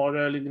lot more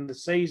early in the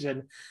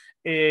season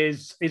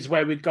is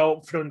where we go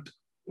up front.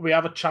 We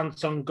have a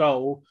chance on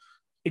goal.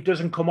 It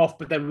doesn't come off,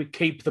 but then we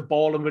keep the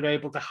ball and we're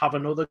able to have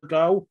another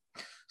go.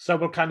 So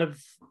we'll kind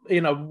of,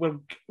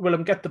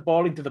 we'll get the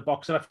ball into the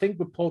box. And I think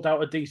we pulled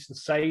out a decent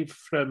save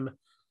from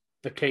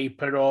the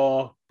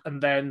keeper, and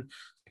then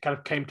it kind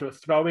of came to a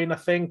throw in, I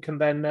think.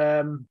 And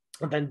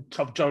then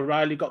Joe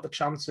Riley got the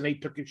chance and he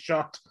took his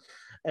shot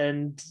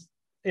and,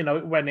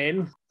 it went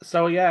in.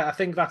 So, yeah, I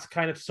think that's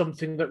kind of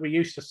something that we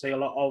used to see a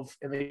lot of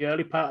in the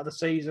early part of the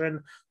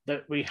season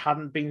that we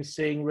hadn't been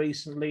seeing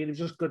recently. It was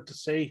just good to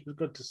see. It was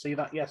good to see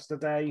that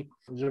yesterday.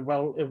 It was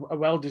a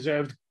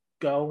well-deserved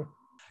goal.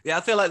 Yeah,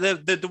 I feel like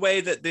the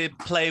way that the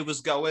play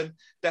was going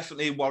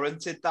definitely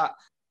warranted that.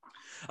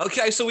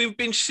 Okay, so we've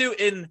been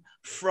shooting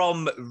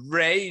from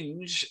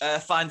range,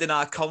 finding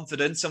our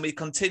confidence, and we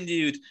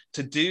continued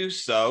to do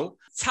so.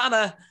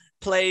 Tanner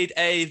played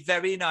a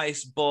very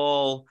nice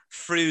ball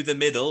through the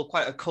middle,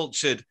 quite a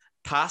cultured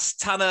pass.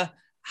 Tanner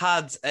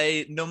had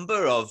a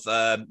number of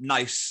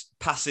nice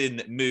passing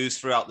moves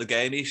throughout the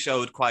game. He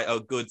showed quite a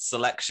good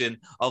selection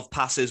of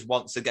passes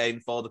once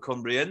again for the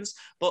Cumbrians.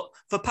 But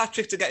for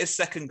Patrick to get his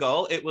second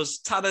goal, it was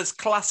Tanner's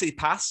classy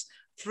pass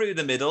through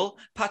the middle.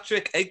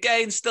 Patrick,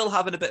 again, still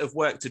having a bit of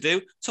work to do,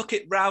 took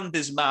it round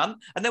his man.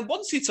 And then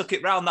once he took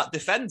it round that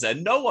defender,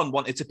 no one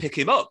wanted to pick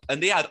him up.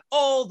 And he had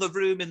all the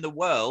room in the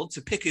world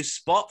to pick his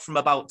spot from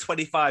about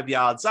 25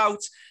 yards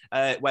out.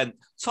 It went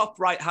top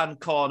right-hand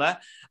corner.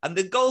 And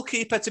the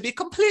goalkeeper, to be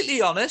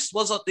completely honest,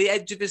 was at the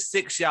edge of his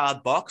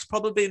 6-yard box.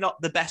 Probably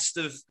not the best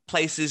of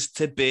places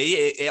to be.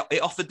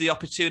 It offered the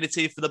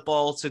opportunity for the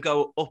ball to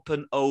go up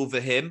and over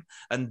him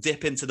and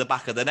dip into the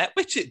back of the net,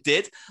 which it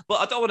did. But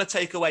I don't want to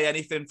take away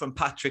anything from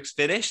Patrick's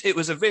finish. It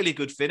was a really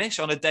good finish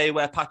on a day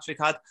where Patrick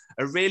had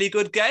a really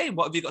good game.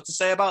 What have you got to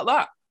say about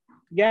that?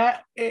 Yeah,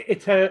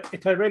 it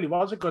really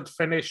was a good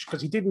finish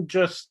because he didn't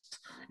just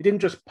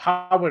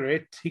power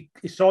it. He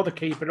saw the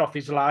keeper off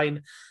his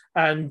line,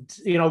 and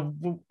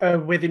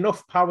with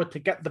enough power to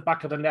get the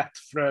back of the net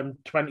from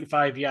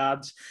 25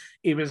 yards,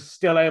 he was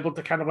still able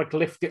to kind of like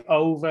lift it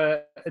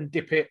over and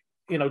dip it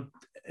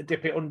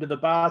under the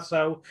bar.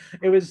 So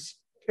it was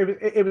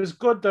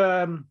good.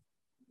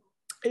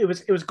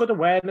 It was good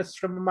awareness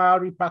from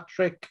Amari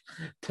Patrick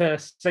to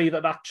see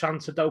that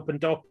chance had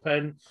opened up,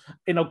 and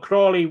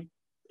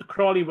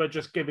Crawley were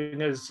just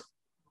giving us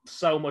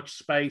so much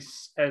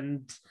space,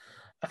 and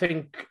I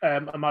think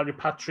Amari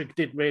Patrick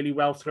did really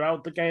well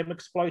throughout the game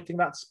exploiting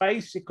that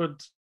space. He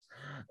could,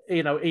 he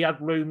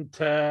had room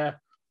to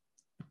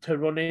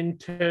run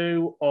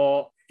into,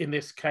 or in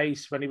this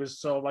case, when he was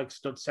sort of like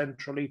stood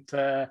centrally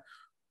to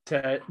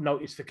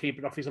notice the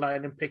keeper off his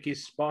line and pick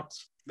his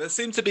spots. There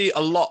seemed to be a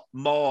lot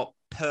more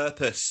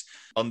purpose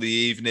on the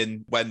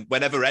evening.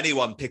 Whenever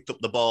anyone picked up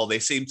the ball, they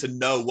seemed to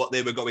know what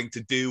they were going to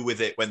do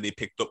with it when they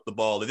picked up the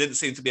ball. There didn't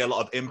seem to be a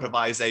lot of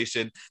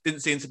improvisation, didn't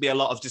seem to be a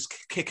lot of just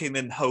kicking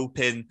and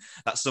hoping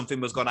that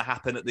something was going to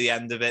happen at the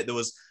end of it. There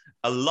was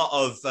a lot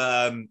of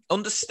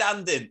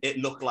understanding, it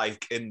looked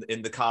like,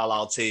 in the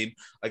Carlisle team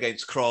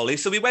against Crawley.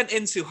 So we went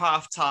into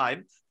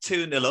half-time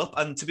 2-0 up,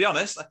 and to be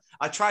honest,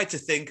 I tried to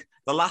think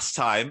the last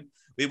time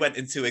we went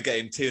into a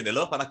game 2-0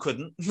 up, and I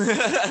couldn't.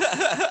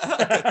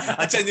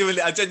 I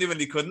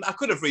genuinely couldn't. I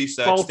could have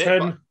researched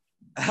Bolton. it.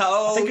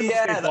 Oh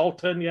yeah,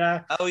 Bolton.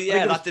 Yeah. Oh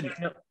yeah, that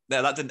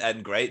didn't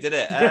end great, did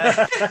it?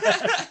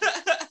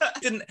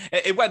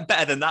 It went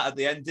better than that at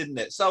the end, didn't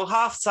it? So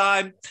half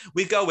time,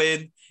 we go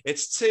in.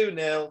 It's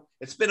 2-0.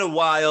 It's been a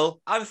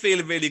while. I'm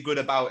feeling really good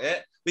about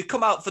it. We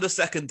come out for the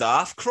second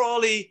half.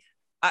 Crawley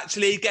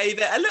actually gave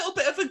it a little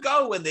bit of a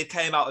go when they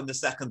came out in the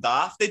second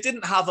half. They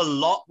didn't have a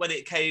lot when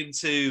it came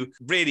to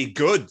really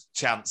good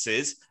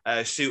chances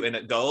shooting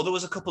at goal. There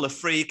was a couple of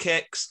free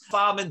kicks.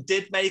 Farman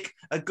did make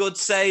a good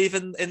save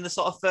in the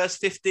sort of first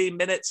 15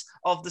 minutes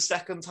of the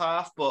second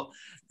half, but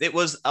there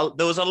was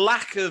a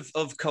lack of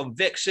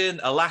conviction,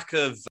 a lack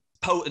of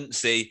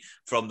potency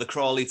from the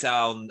Crawley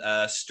Town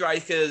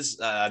strikers.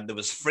 There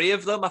was 3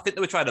 of them. I think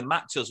they were trying to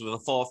match us with a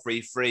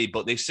 4-3-3,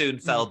 but they soon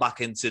fell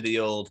back into the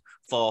old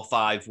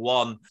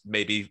 4-5-1,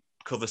 maybe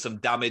cover some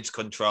damage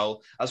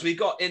control. As we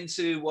got in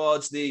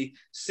towards the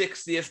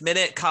 60th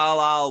minute,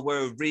 Carlisle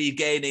were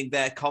regaining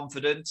their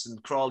confidence,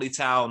 and Crawley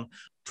Town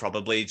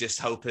probably just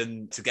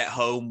hoping to get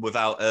home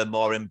without a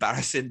more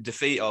embarrassing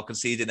defeat or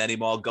conceding any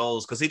more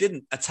goals, because he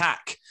didn't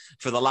attack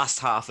for the last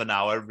half an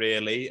hour,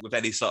 really, with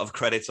any sort of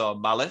credit or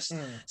malice.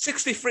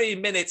 63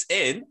 minutes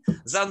in,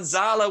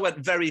 Zanzala went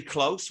very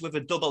close with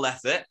a double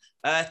effort.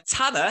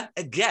 Tanner,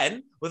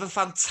 again, with a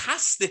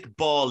fantastic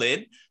ball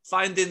in,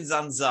 finding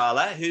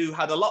Zanzala, who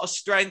had a lot of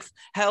strength,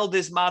 held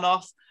his man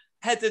off,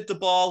 headed the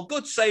ball,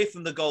 good save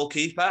from the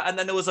goalkeeper, and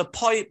then there was a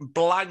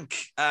point-blank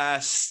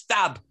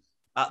stab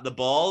at the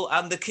ball,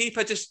 and the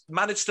keeper just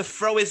managed to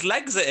throw his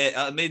legs at it.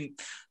 I mean,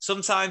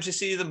 sometimes you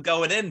see them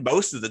going in,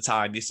 most of the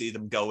time you see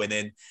them going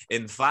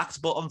in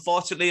fact, but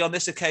unfortunately on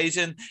this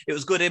occasion, it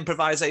was good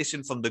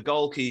improvisation from the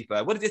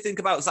goalkeeper. What did you think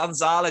about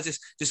Zanzala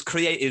just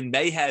creating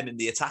mayhem in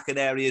the attacking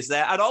areas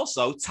there? And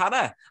also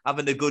Tanner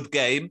having a good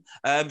game,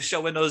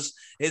 showing us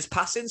his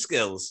passing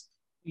skills.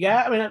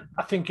 Yeah, I mean,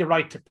 I think you're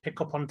right to pick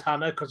up on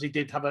Tanner, because he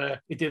did have a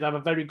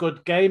very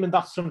good game, and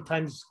that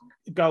sometimes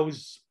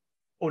goes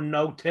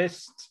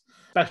unnoticed,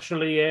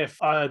 especially if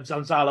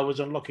Zanzala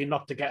was unlucky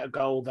not to get a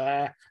goal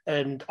there,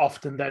 and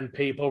often then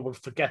people will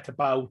forget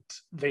about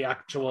the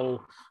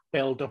actual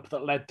build-up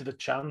that led to the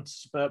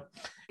chance. But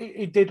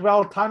he did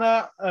well,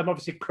 Tanner.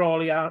 Obviously,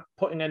 Crawley aren't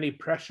putting any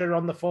pressure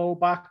on the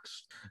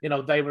full-backs. You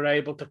know, they were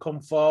able to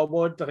come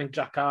forward. I think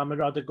Jack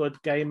Armour had a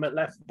good game at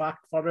left-back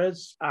for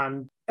us.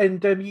 And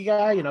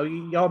yeah, you know,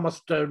 you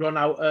almost run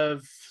out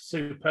of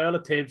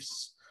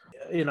superlatives,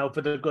 you know,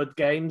 for the good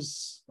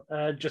games.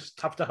 Just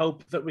have to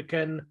hope that we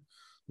can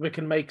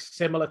make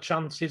similar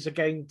chances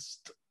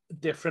against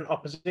different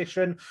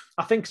opposition.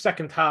 I think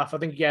second half, I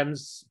think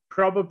Jens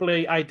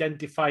probably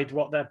identified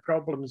what their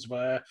problems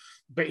were,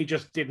 but he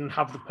just didn't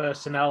have the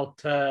personnel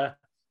to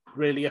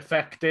really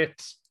affect it.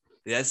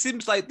 Yeah, it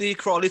seems like the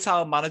Crawley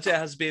Town manager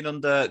has been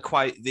under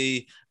quite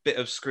the bit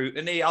of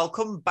scrutiny. I'll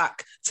come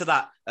back to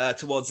that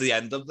towards the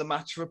end of the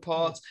match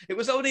report. It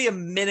was only a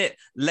minute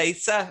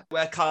later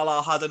where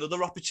Carlisle had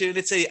another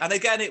opportunity. And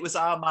again, it was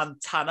our man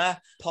Tanner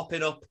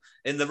popping up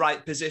in the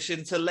right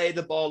position to lay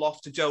the ball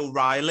off to Joe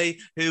Riley,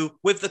 who,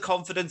 with the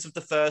confidence of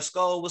the first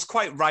goal, was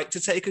quite right to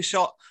take a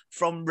shot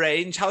from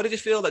range. How did you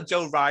feel that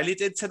Joe Riley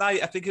did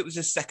tonight? I think it was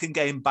his second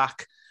game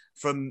back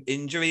from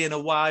injury in a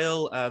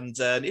while, and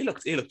he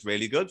looked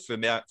really good for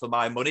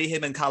my money.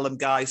 Him and Callum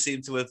Guy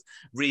seem to have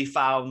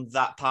refound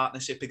that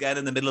partnership again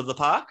in the middle of the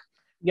park.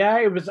 Yeah,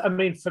 it was. I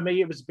mean, for me,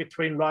 it was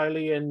between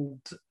Riley and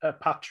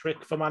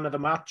Patrick for man of the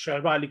match.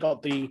 Riley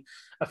got the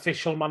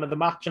official man of the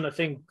match, and I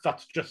think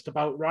that's just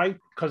about right,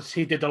 because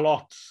he did a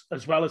lot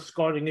as well as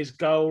scoring his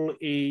goal.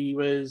 He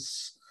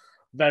was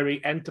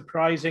very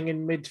enterprising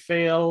in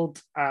midfield,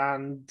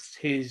 and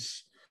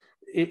he's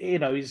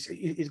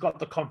got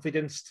the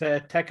confidence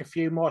to take a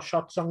few more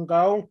shots on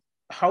goal.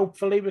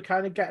 Hopefully, we're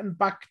kind of getting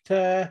back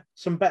to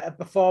some better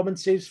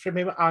performances from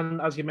him.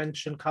 And as you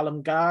mentioned,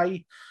 Callum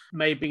Guy,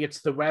 maybe it's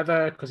the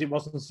weather, because it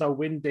wasn't so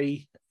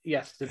windy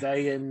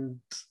yesterday. And,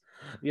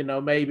 you know,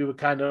 maybe we're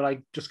kind of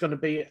like just going to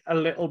be a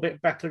little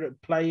bit better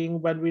at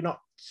playing when we're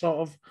not sort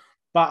of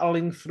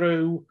battling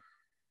through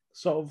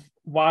sort of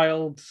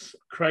wild,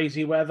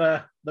 crazy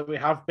weather that we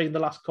have been the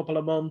last couple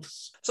of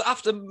months. So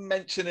after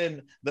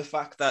mentioning the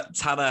fact that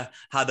Tanner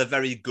had a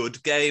very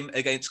good game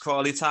against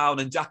Crawley Town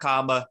and Jack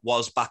Armour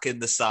was back in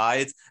the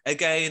side,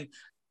 again,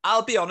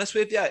 I'll be honest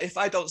with you, if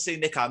I don't see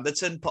Nick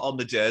Anderton put on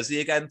the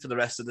jersey again for the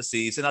rest of the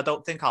season, I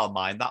don't think I'll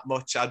mind that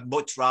much. I'd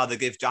much rather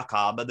give Jack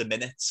Armour the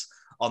minutes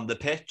on the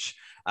pitch.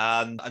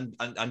 And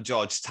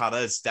George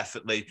Tanner's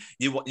definitely,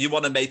 you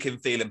want to make him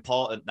feel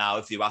important now.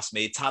 If you ask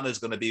me, Tanner's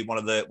going to be one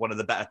of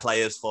the better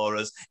players for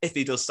us if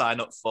he does sign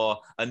up for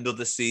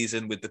another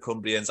season with the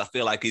Cumbrians. I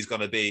feel like he's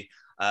going to be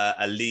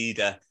a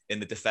leader in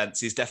the defence.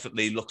 He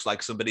definitely looks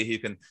like somebody who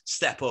can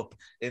step up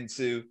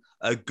into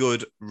a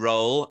good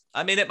role.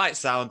 I mean, it might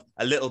sound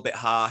a little bit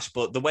harsh,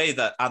 but the way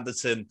that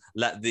Anderton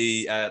let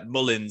the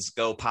Mullins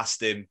go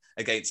past him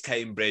against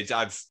Cambridge,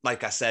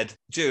 like I said,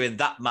 during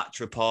that match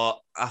report,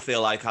 I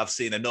feel like I've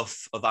seen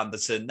enough of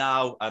Anderton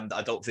now, and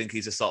I don't think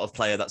he's a sort of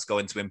player that's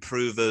going to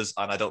improve us,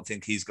 and I don't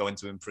think he's going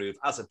to improve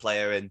as a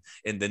player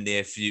in the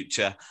near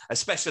future,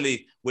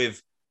 especially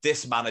with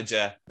this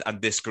manager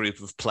and this group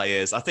of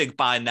players. I think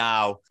by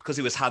now, because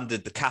he was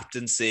handed the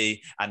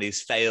captaincy and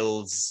he's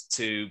failed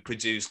to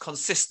produce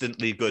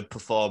consistently good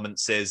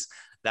performances,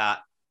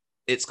 that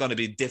it's going to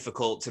be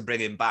difficult to bring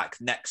him back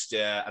next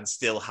year and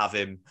still have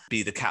him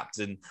be the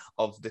captain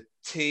of the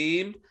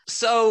team.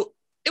 So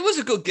it was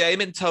a good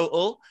game in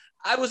total.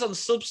 I was on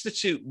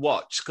substitute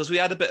watch because we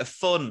had a bit of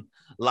fun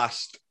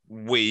last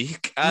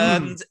week,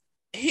 and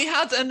he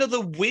had another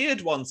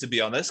weird one, to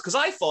be honest, because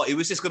I thought he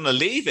was just going to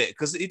leave it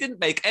because he didn't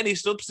make any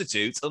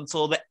substitutes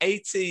until the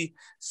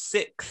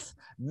 86th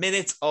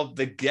minute of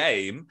the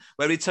game,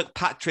 where he took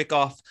Patrick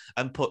off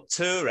and put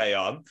Toure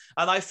on.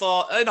 And I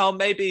thought,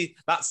 maybe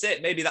that's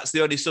it. Maybe that's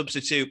the only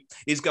substitute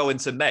he's going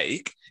to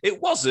make.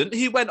 It wasn't.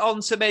 He went on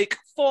to make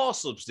 4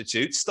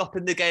 substitutes,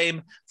 stopping the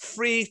game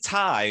 3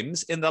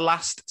 times in the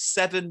last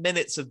 7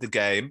 minutes of the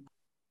game.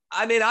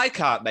 I mean, I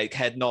can't make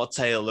head nor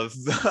tail of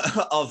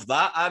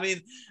that. I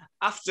mean,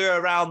 After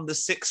around the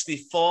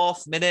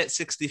 64th minute,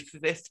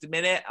 65th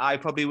minute, I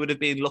probably would have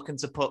been looking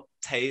to put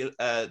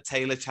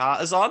Taylor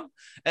Charters on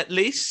at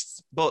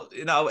least. But,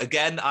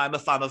 again, I'm a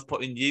fan of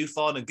putting youth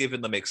on and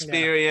giving them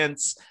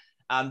experience. Yeah.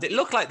 And it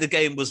looked like the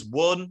game was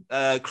won.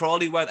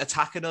 Crawley weren't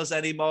attacking us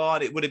anymore.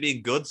 And it would have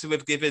been good to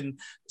have given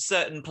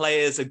certain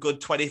players a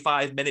good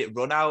 25-minute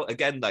run out.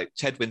 Again, like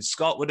Chedwin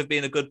Scott would have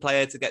been a good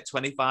player to get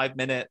 25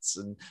 minutes.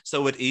 And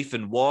so would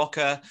Ethan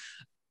Walker.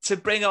 To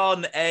bring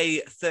on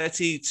a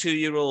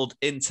 32-year-old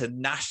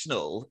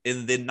international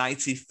in the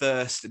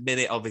 91st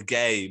minute of a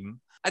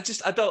game, I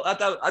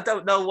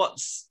don't know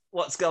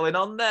what's going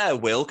on there.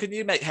 Will, can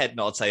you make head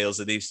nor tails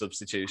of these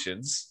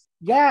substitutions?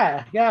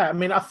 Yeah. I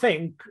mean, I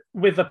think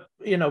with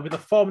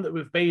the form that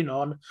we've been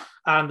on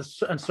and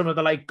some of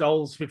the late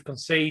goals we've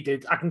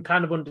conceded, I can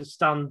kind of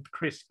understand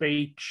Chris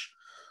Beech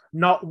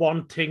not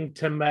wanting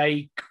to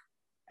make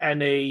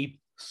any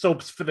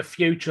subs for the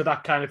future,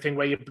 that kind of thing,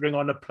 where you bring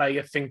on a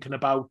player thinking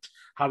about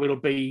how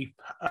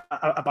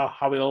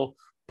he'll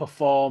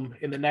perform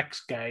in the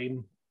next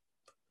game.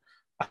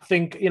 I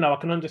think, I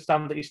can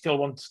understand that he still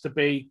wants to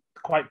be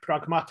quite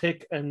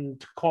pragmatic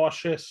and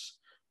cautious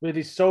with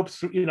his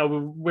subs. We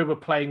were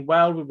playing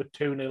well, we were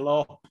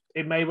 2-0 up.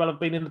 It may well have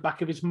been in the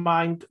back of his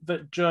mind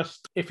that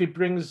just if he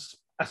brings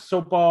a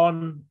sub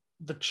on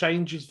that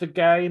changes the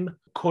game,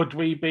 could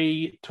we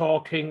be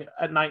talking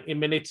at 90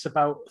 minutes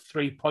about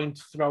 3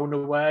 points thrown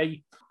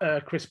away?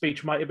 Chris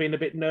Beech might have been a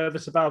bit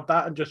nervous about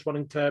that and just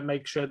wanting to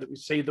make sure that we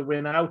see the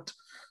win out.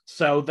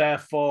 So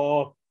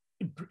therefore,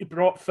 he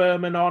brought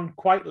Furman on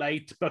quite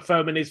late, but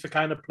Furman is the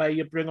kind of player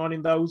you bring on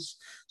in those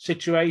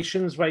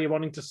situations where you're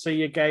wanting to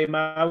see a game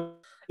out.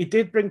 He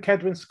did bring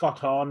Chedwin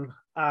Scott on,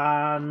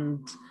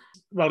 and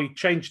he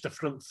changed the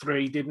front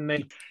three, didn't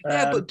he?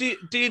 Yeah, but do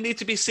you need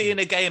to be seeing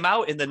a game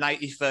out in the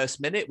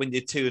 91st minute when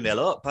you're 2-0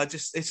 up?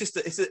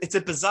 It's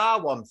a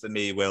bizarre one for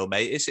me, Will,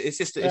 mate. It's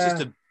just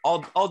an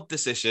odd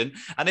decision.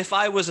 And if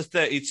I was a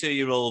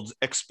 32-year-old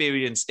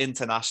experienced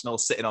international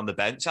sitting on the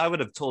bench, I would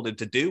have told him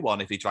to do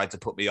one if he tried to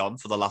put me on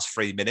for the last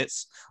 3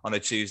 minutes on a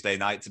Tuesday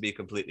night, to be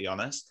completely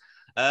honest.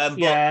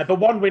 But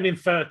one win in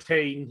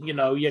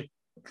 13,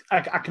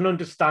 I can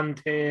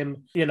understand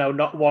him,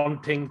 not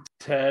wanting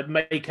to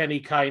make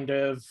any kind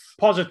of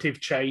positive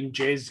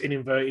changes in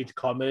inverted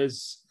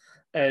commas,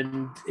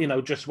 and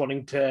just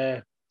wanting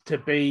to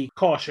be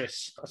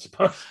cautious, I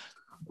suppose.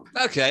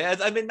 Okay,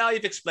 I mean, now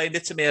you've explained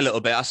it to me a little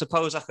bit. I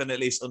suppose I can at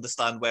least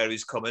understand where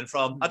he's coming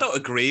from. I don't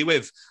agree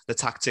with the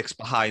tactics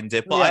behind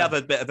it, but I have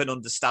a bit of an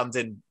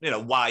understanding,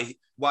 why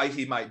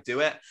he might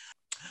do it.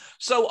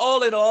 So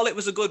all in all, it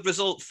was a good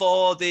result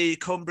for the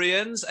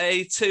Cumbrians,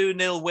 a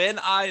 2-0 win.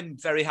 I'm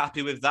very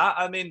happy with that.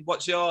 I mean,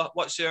 what's your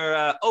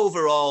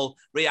overall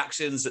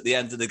reactions at the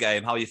end of the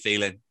game? How are you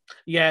feeling?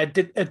 Yeah,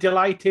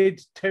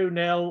 delighted.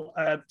 2-0.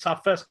 It's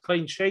our first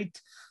clean sheet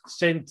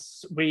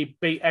since we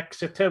beat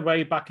Exeter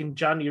way back in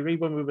January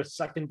when we were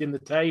second in the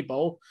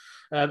table.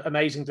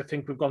 Amazing to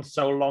think we've gone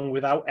so long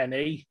without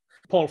any.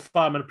 Paul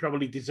Farman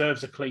probably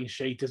deserves a clean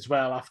sheet as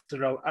well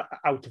after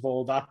out of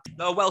all that.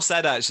 No, well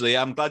said, actually.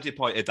 I'm glad you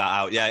pointed that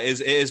out. Yeah, it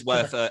is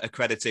worth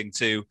accrediting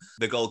to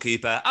the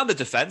goalkeeper and the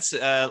defence.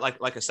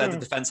 Like I said, the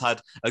defence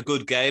had a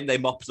good game. They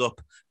mopped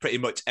up pretty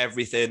much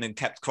everything and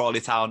kept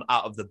Crawley Town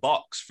out of the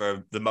box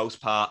for the most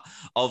part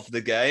of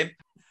the game.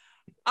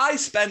 I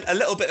spent a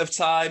little bit of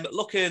time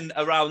looking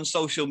around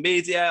social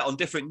media on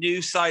different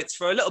news sites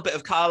for a little bit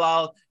of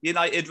Carlisle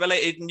United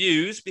related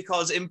news,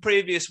 because in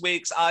previous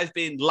weeks I've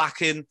been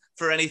lacking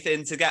for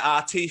anything to get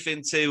our teeth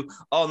into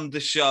on the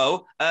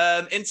show.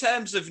 In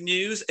terms of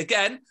news,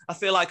 again, I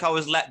feel like I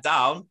was let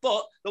down,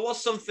 but there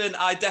was something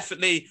I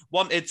definitely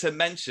wanted to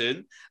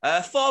mention.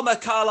 Former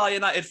Carlisle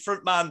United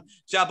frontman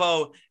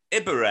Jabo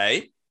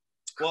Ibere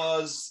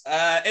was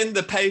in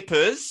the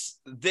papers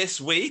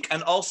this week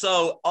and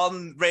also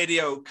on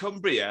Radio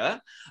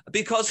Cumbria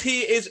because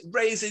he is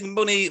raising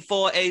money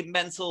for a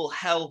mental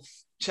health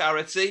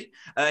charity.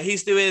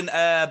 He's doing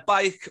a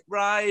bike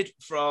ride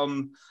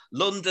from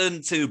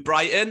London to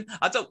Brighton.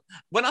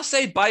 When I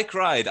say bike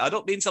ride, I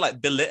don't mean to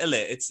like belittle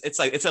it.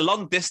 It's a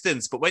long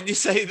distance, but when you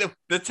say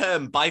the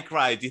term bike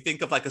ride, you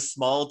think of like a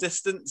small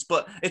distance,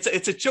 but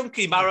it's a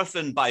chunky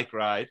marathon bike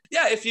ride.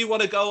 Yeah, if you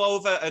want to go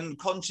over and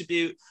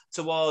contribute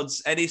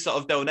towards any sort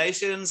of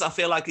donations, I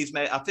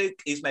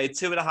think he's made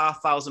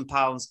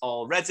 £2,500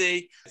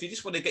 already. If you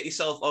just want to get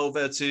yourself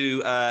over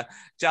to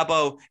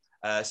Jabo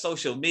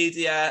social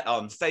media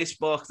on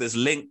Facebook, there's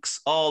links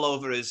all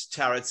over his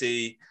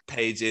charity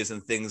pages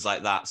and things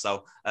like that.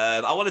 So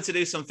I wanted to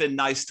do something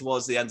nice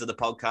towards the end of the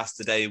podcast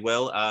today,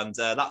 Will, and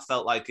that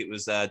felt like it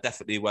was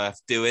definitely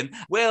worth doing.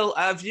 Will,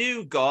 have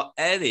you got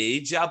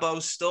any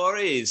Jabo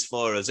stories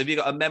for us? Have you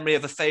got a memory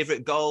of a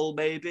favourite goal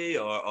maybe,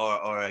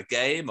 or a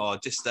game, or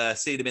just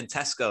seen him in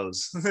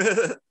Tesco's?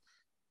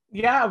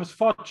 Yeah, I was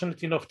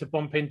fortunate enough to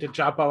bump into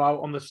Jabo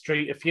out on the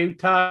street a few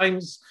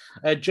times.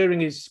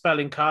 During his spell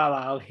in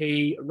Carlisle,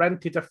 he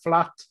rented a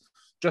flat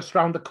just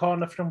round the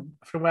corner from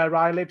where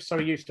I live. So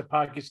he used to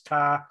park his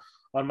car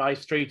on my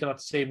street and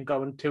I'd see him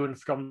going to and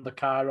from the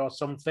car or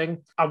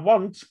something. I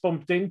once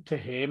bumped into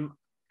him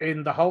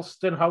in the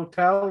Holston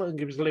Hotel, and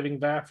he was living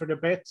there for a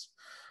bit.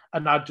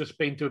 And I'd just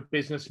been to a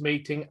business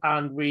meeting,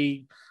 and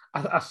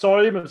I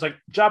saw him. It was like,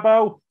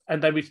 Jabbo,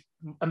 and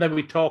then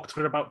we talked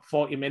for about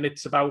 40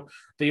 minutes about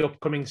the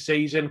upcoming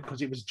season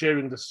because it was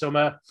during the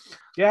summer.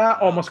 Yeah,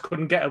 almost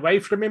couldn't get away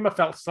from him. I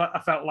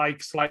felt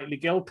like slightly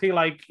guilty,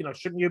 like,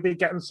 shouldn't you be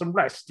getting some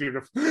rest?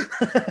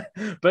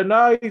 But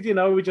no,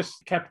 we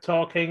just kept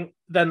talking.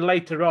 Then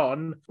later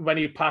on, when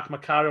he parked my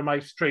car on my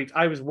street,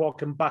 I was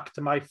walking back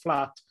to my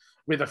flat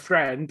with a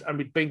friend, and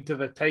we'd been to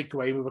the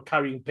takeaway. We were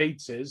carrying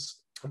pizzas.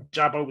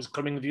 Jabbo was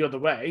coming the other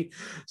way.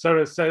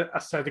 So I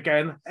said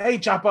again, "Hey,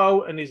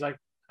 Jabbo," and he's like,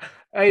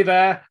 "Hey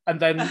there." And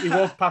then he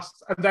walked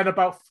past, and then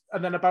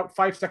about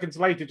 5 seconds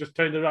later, just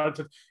turned around and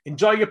said,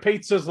 "Enjoy your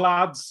pizzas,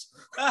 lads."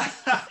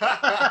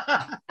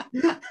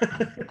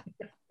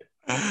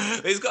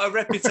 He's got a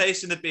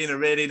reputation of being a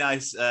really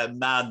nice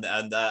man,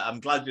 and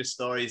I'm glad your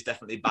stories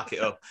definitely back it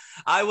up.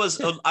 I was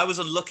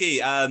unlucky.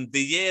 The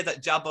year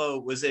that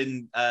Jabbo was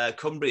in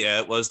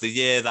Cumbria was the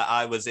year that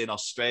I was in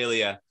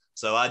Australia.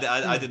 So I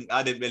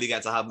didn't really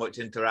get to have much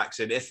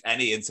interaction, if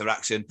any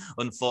interaction,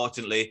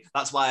 unfortunately.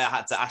 That's why I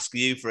had to ask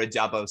you for a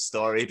Jabbo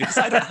story, because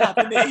I don't have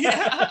any.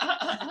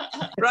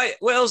 Right,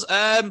 Wills,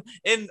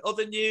 in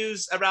other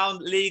news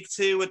around League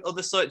Two and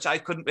other such, I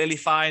couldn't really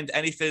find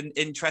anything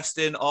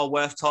interesting or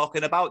worth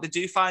talking about. Did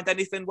you find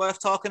anything worth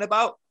talking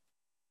about?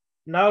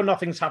 No,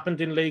 nothing's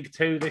happened in League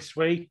Two this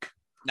week.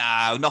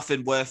 No,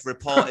 nothing worth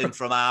reporting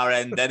from our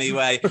end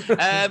anyway.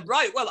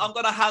 Right, well, I'm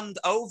going to hand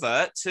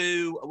over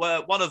to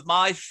one of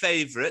my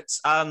favourites.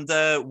 And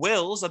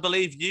Wills, I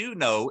believe you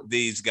know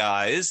these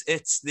guys.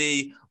 It's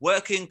the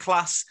Working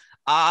Class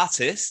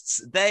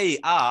Artists. They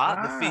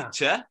are the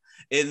feature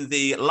in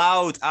the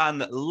Loud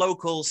and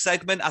Local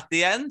segment at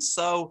the end.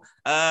 So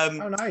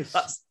nice.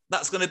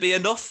 That's going to be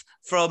enough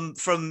from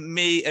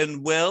me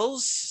and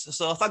Wills.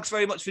 So thanks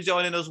very much for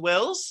joining us,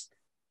 Wills.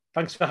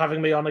 Thanks for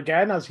having me on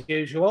again, as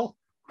usual.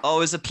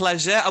 Always a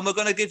pleasure. And we're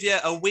going to give you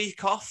a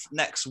week off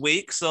next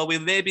week. So we'll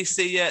maybe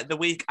see you the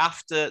week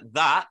after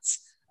that.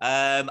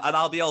 And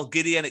I'll be all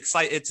giddy and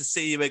excited to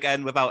see you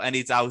again without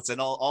any doubt. And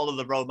all of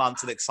the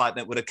romance and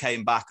excitement would have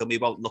came back, and we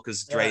won't look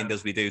as drained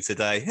as we do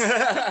today.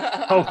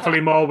 Hopefully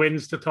more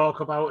wins to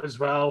talk about as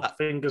well.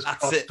 Fingers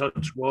crossed,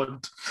 touch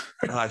wood.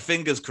 All right,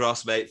 fingers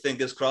crossed, mate.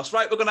 Fingers crossed.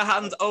 Right, we're going to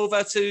hand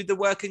over to the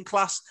Working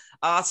Class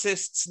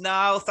Artists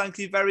now. Thank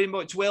you very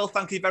much, Will.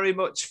 Thank you very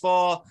much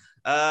for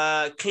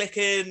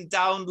clicking,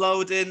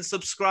 downloading,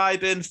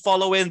 subscribing,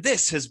 following.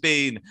 This has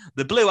been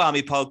the Blue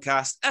Army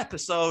Podcast,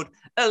 episode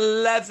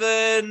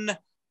 11.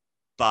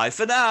 Bye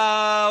for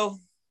now.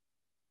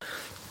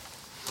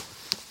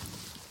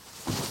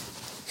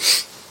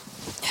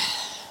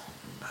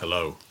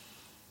 Hello,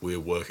 we're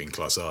Working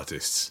Class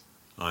Artists.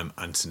 I'm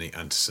Anthony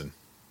Anderson.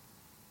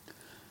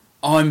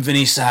 I'm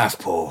Vinny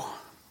Southpaw.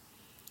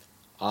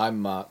 I'm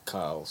Mark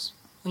Kyles.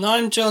 And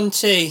I'm John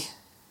T.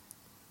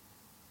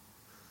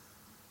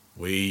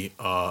 We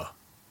are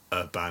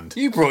a band.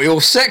 You brought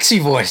your sexy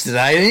voice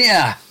today,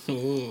 didn't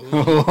you?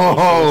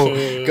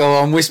 Oh, go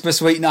on, whisper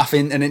sweet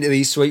nothing and into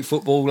these sweet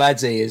football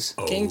lads' ears.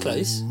 Getting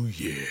close. Oh,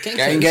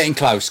 yeah. Getting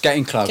close.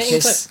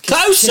 Closer.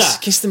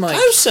 Kiss the mic.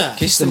 Closer.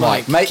 Kiss the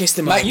mic. Kiss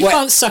the mic. You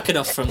can't suck it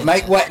off from them.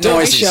 Make wet Don't be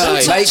noises.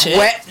 shy. Make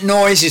wet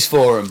noises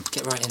for them.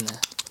 Get right in there.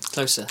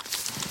 Closer.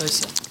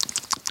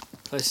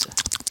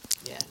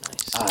 Yeah,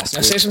 nice.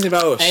 Now say something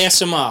about us.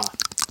 ASMR.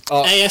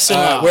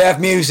 ASMR. We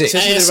have music.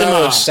 Say something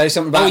about us. Say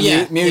something about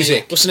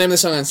music. What's the name of the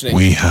song, Anthony?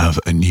 We have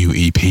a new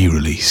EP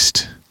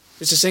released.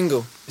 It's a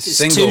single. It's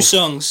 2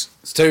 songs.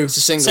 It's 2. It's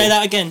a single. Say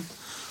that again.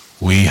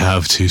 We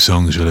have 2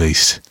 songs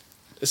released.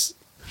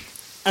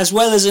 As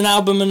well as an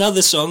album and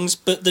other songs,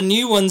 but the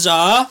new ones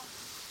are...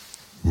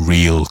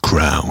 Real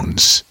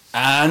Crowns.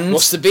 And...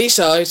 What's the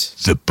B-side?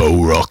 The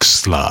Bow Rock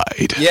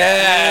Slide.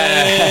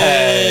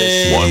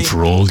 Yes! One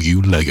for all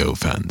you Lego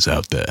fans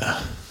out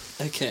there.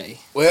 Okay.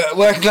 We're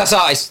Working Class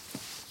Artists.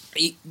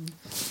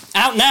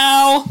 Out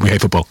now! We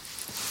hate football.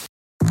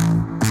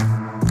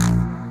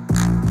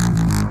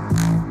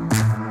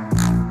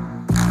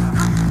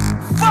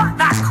 Fuck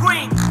that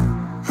queen!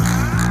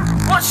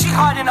 What's she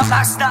hiding up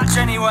that snatch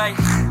anyway?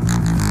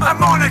 A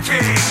monarchy!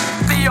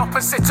 The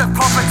opposite of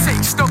poverty.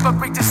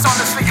 Stubbornly,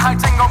 dishonestly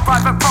hiding on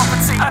private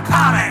property. A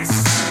palace!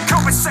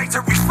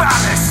 Compensatory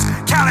phallus.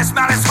 Callous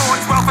malice,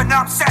 horns, wealth and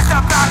upset the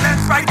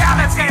balance.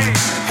 Reality!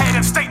 Head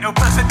of state, no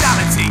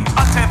personality.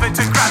 Untethered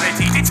to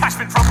gravity.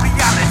 Detachment from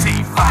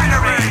reality.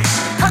 Finery!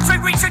 Country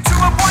reaching to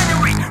a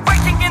winery.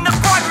 Ranking in the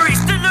primaries.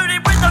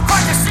 Deluded with no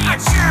crime to see it.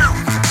 You!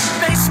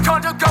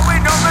 Misconduct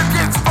going on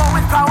rebukes.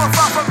 Falling power,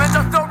 government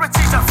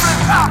authorities are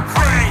flip out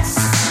praise.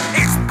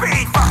 It's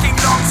been fucking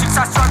long since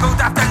I struggled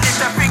after lived.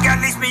 The finger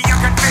leaves me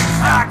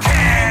unconvinced. I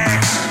care.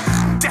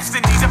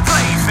 Destiny's a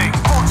plaything.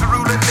 Born to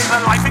rule and live a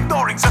life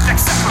ignoring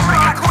subjects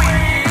suffering. A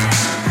queen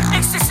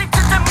existing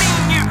to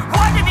demean you,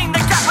 widening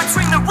the gap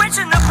between the rich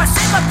and the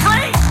perceived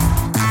clean.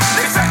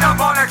 This ain't a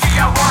monarchy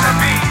I wanna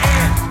be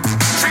in.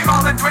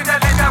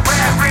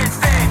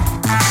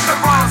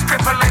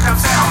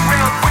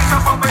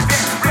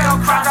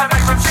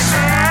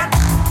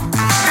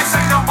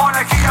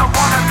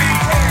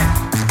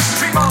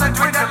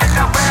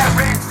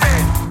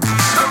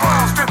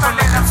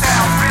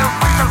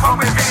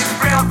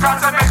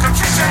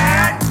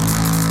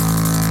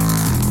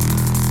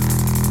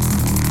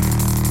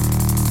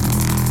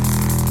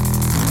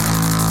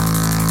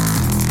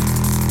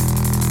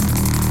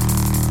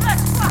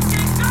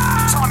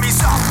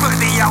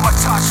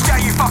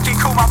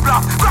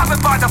 Grab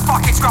him by the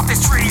fucking scruff,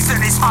 this treason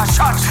is hush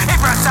hush. It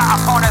burns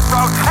out upon her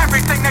throat,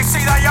 everything they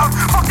see they own.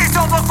 Fuck this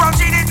overgrown,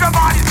 she needs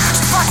reminding.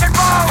 She's flash and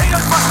roll. He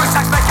does brush with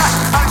sex, make cash.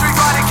 Andrew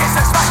riding, kiss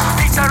and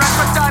smash. Eats her ass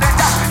for dirt and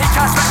dash. He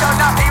can't spend no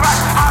nappy rat.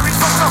 Harry's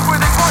fucked up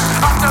with his one.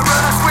 Under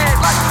Earth's weird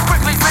life.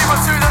 Quickly flee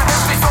one to the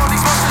hills before these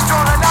monsters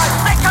draw a line.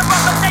 They can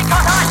run but they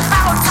can't hide.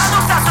 Out of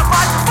tunnels, that's a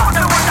fight. For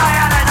the way I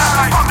had an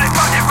eye. Public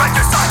running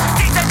regicide.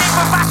 He's a need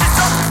for fashion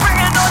song.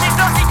 Written on his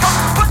dirty cock.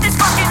 Put this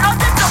fucking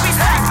London up his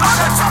head. On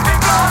the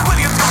chopping block.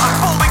 William's got a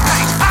falling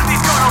page. And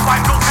he's got a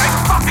white gold cake.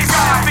 Fuck this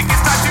guy.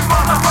 Biggest man to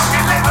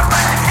motherfucking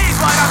liberate. He's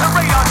right on the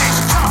radar dish.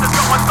 Charles has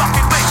got one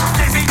fucking bitch.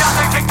 Lizzie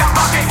doesn't kick that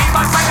bucket. He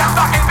might say that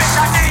fucking bitch.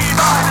 I need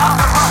mine up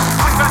the front.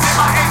 Whispers in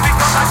my ear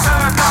because I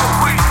serve no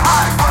weed.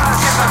 I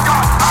worship a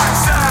god. I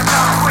serve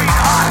no weed.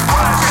 I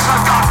worship a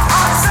god.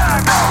 I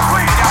serve no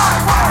weed. I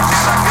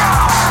worship a god.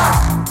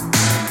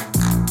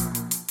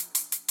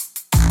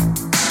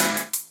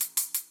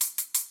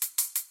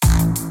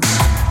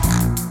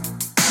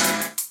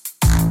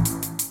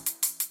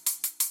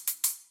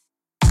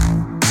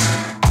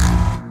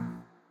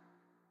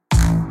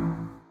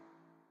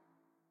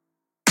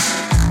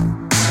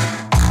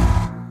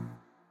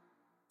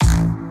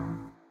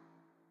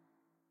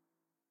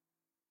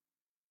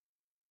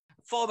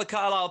 Former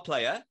Carlisle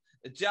player,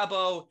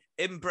 Jabo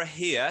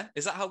Imbrahia.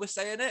 Is that how we're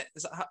saying it?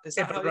 Is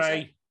that how we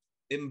say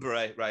it?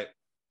 Imbre, right.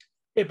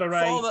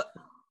 Iberay. Former,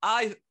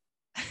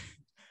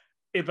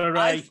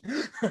 Iberay.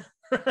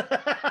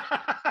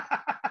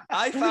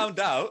 I found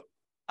out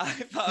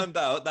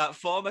that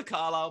former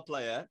Carlisle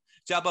player,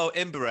 Jabo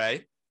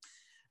Imbre.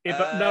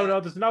 No,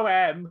 there's no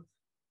M.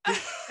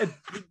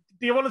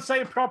 Do you want to say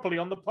it properly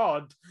on the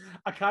pod?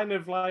 I kind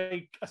of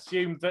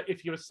assumed that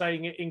if you were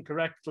saying it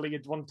incorrectly,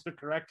 you'd want to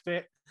correct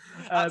it.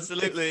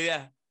 Absolutely,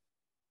 yeah.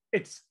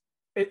 It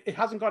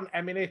hasn't got an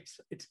M in it.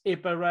 It's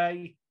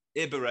Iberay.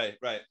 Iberay,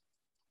 right.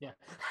 Yeah.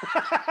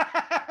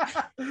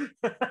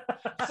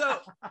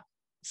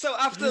 So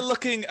after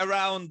looking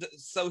around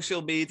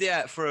social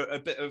media for a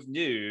bit of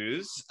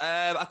news,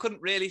 I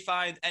couldn't really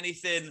find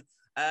anything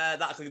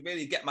that I could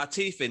really get my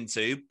teeth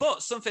into.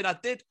 But something I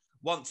did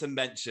want to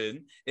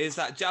mention is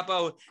that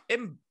Jabo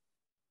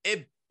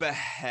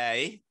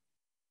Ibehay.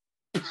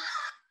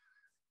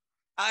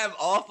 I am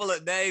awful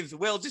at names.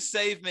 Will, just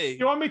save me. Do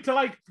you want me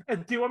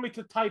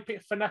to type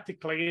it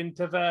phonetically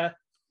into the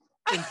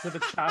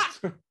chat?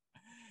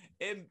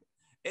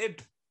 Ib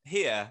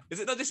here.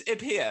 Is it not just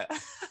Ib here?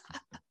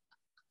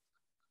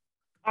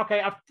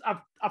 Okay,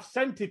 I've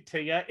sent it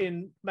to you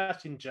in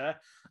Messenger.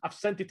 I've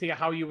sent it to you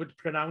how you would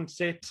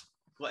pronounce it.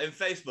 What, in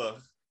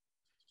Facebook?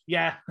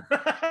 Yeah.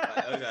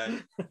 Right, okay.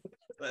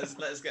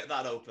 Let's get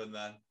that open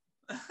then.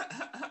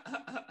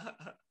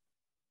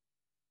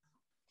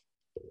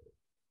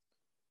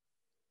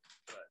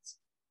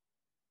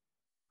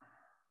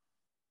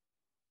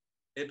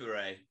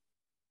 Iberay.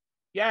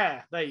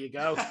 Yeah, there you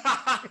go.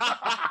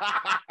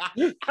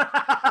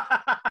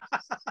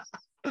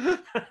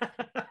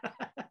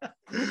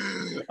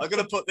 I'm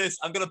gonna put this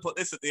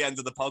at the end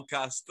of the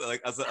podcast,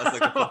 like as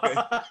like a fucking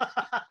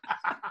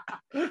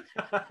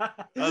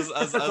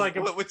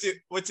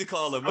what you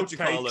call them? What you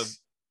call them?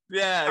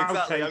 Yeah,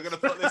 exactly. Outtakes. I'm going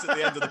to put this at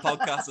the end of the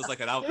podcast as like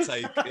an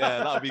outtake.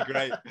 Yeah, that would be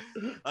great.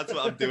 That's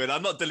what I'm doing.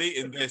 I'm not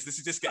deleting this. This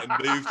is just getting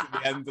moved to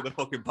the end of the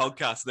fucking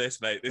podcast,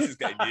 this, mate. This is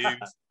getting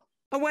used.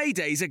 Away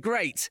days are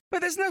great, but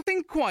there's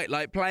nothing quite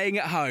like playing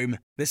at home.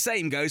 The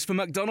same goes for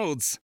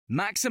McDonald's.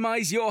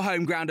 Maximise your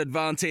home ground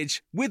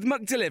advantage with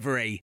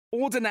McDelivery.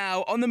 Order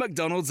now on the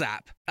McDonald's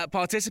app. At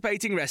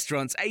participating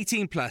restaurants,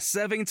 18 plus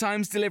serving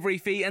times, delivery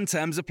fee and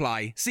terms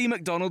apply. See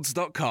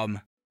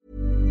mcdonalds.com.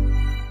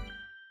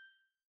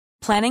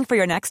 Planning for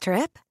your next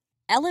trip?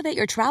 Elevate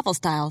your travel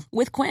style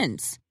with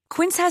Quince.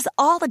 Quince has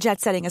all the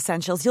jet-setting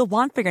essentials you'll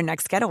want for your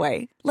next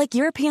getaway, like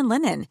European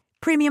linen,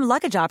 premium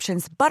luggage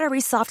options,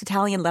 buttery soft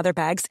Italian leather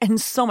bags,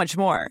 and so much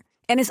more.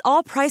 And is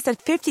all priced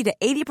at 50 to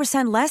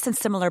 80% less than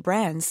similar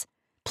brands.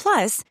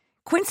 Plus,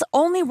 Quince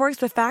only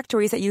works with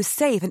factories that use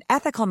safe and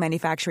ethical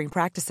manufacturing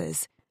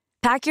practices.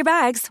 Pack your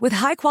bags with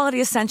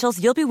high-quality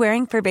essentials you'll be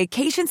wearing for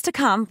vacations to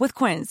come with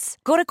Quince.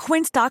 Go to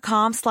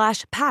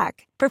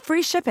quince.com/pack for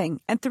free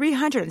shipping and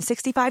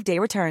 365-day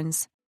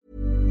returns.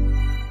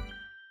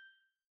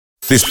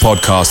 This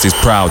podcast is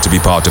proud to be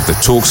part of the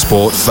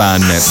TalkSport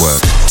Fan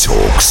Network.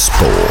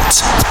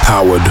 TalkSport.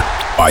 Powered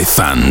by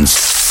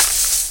fans.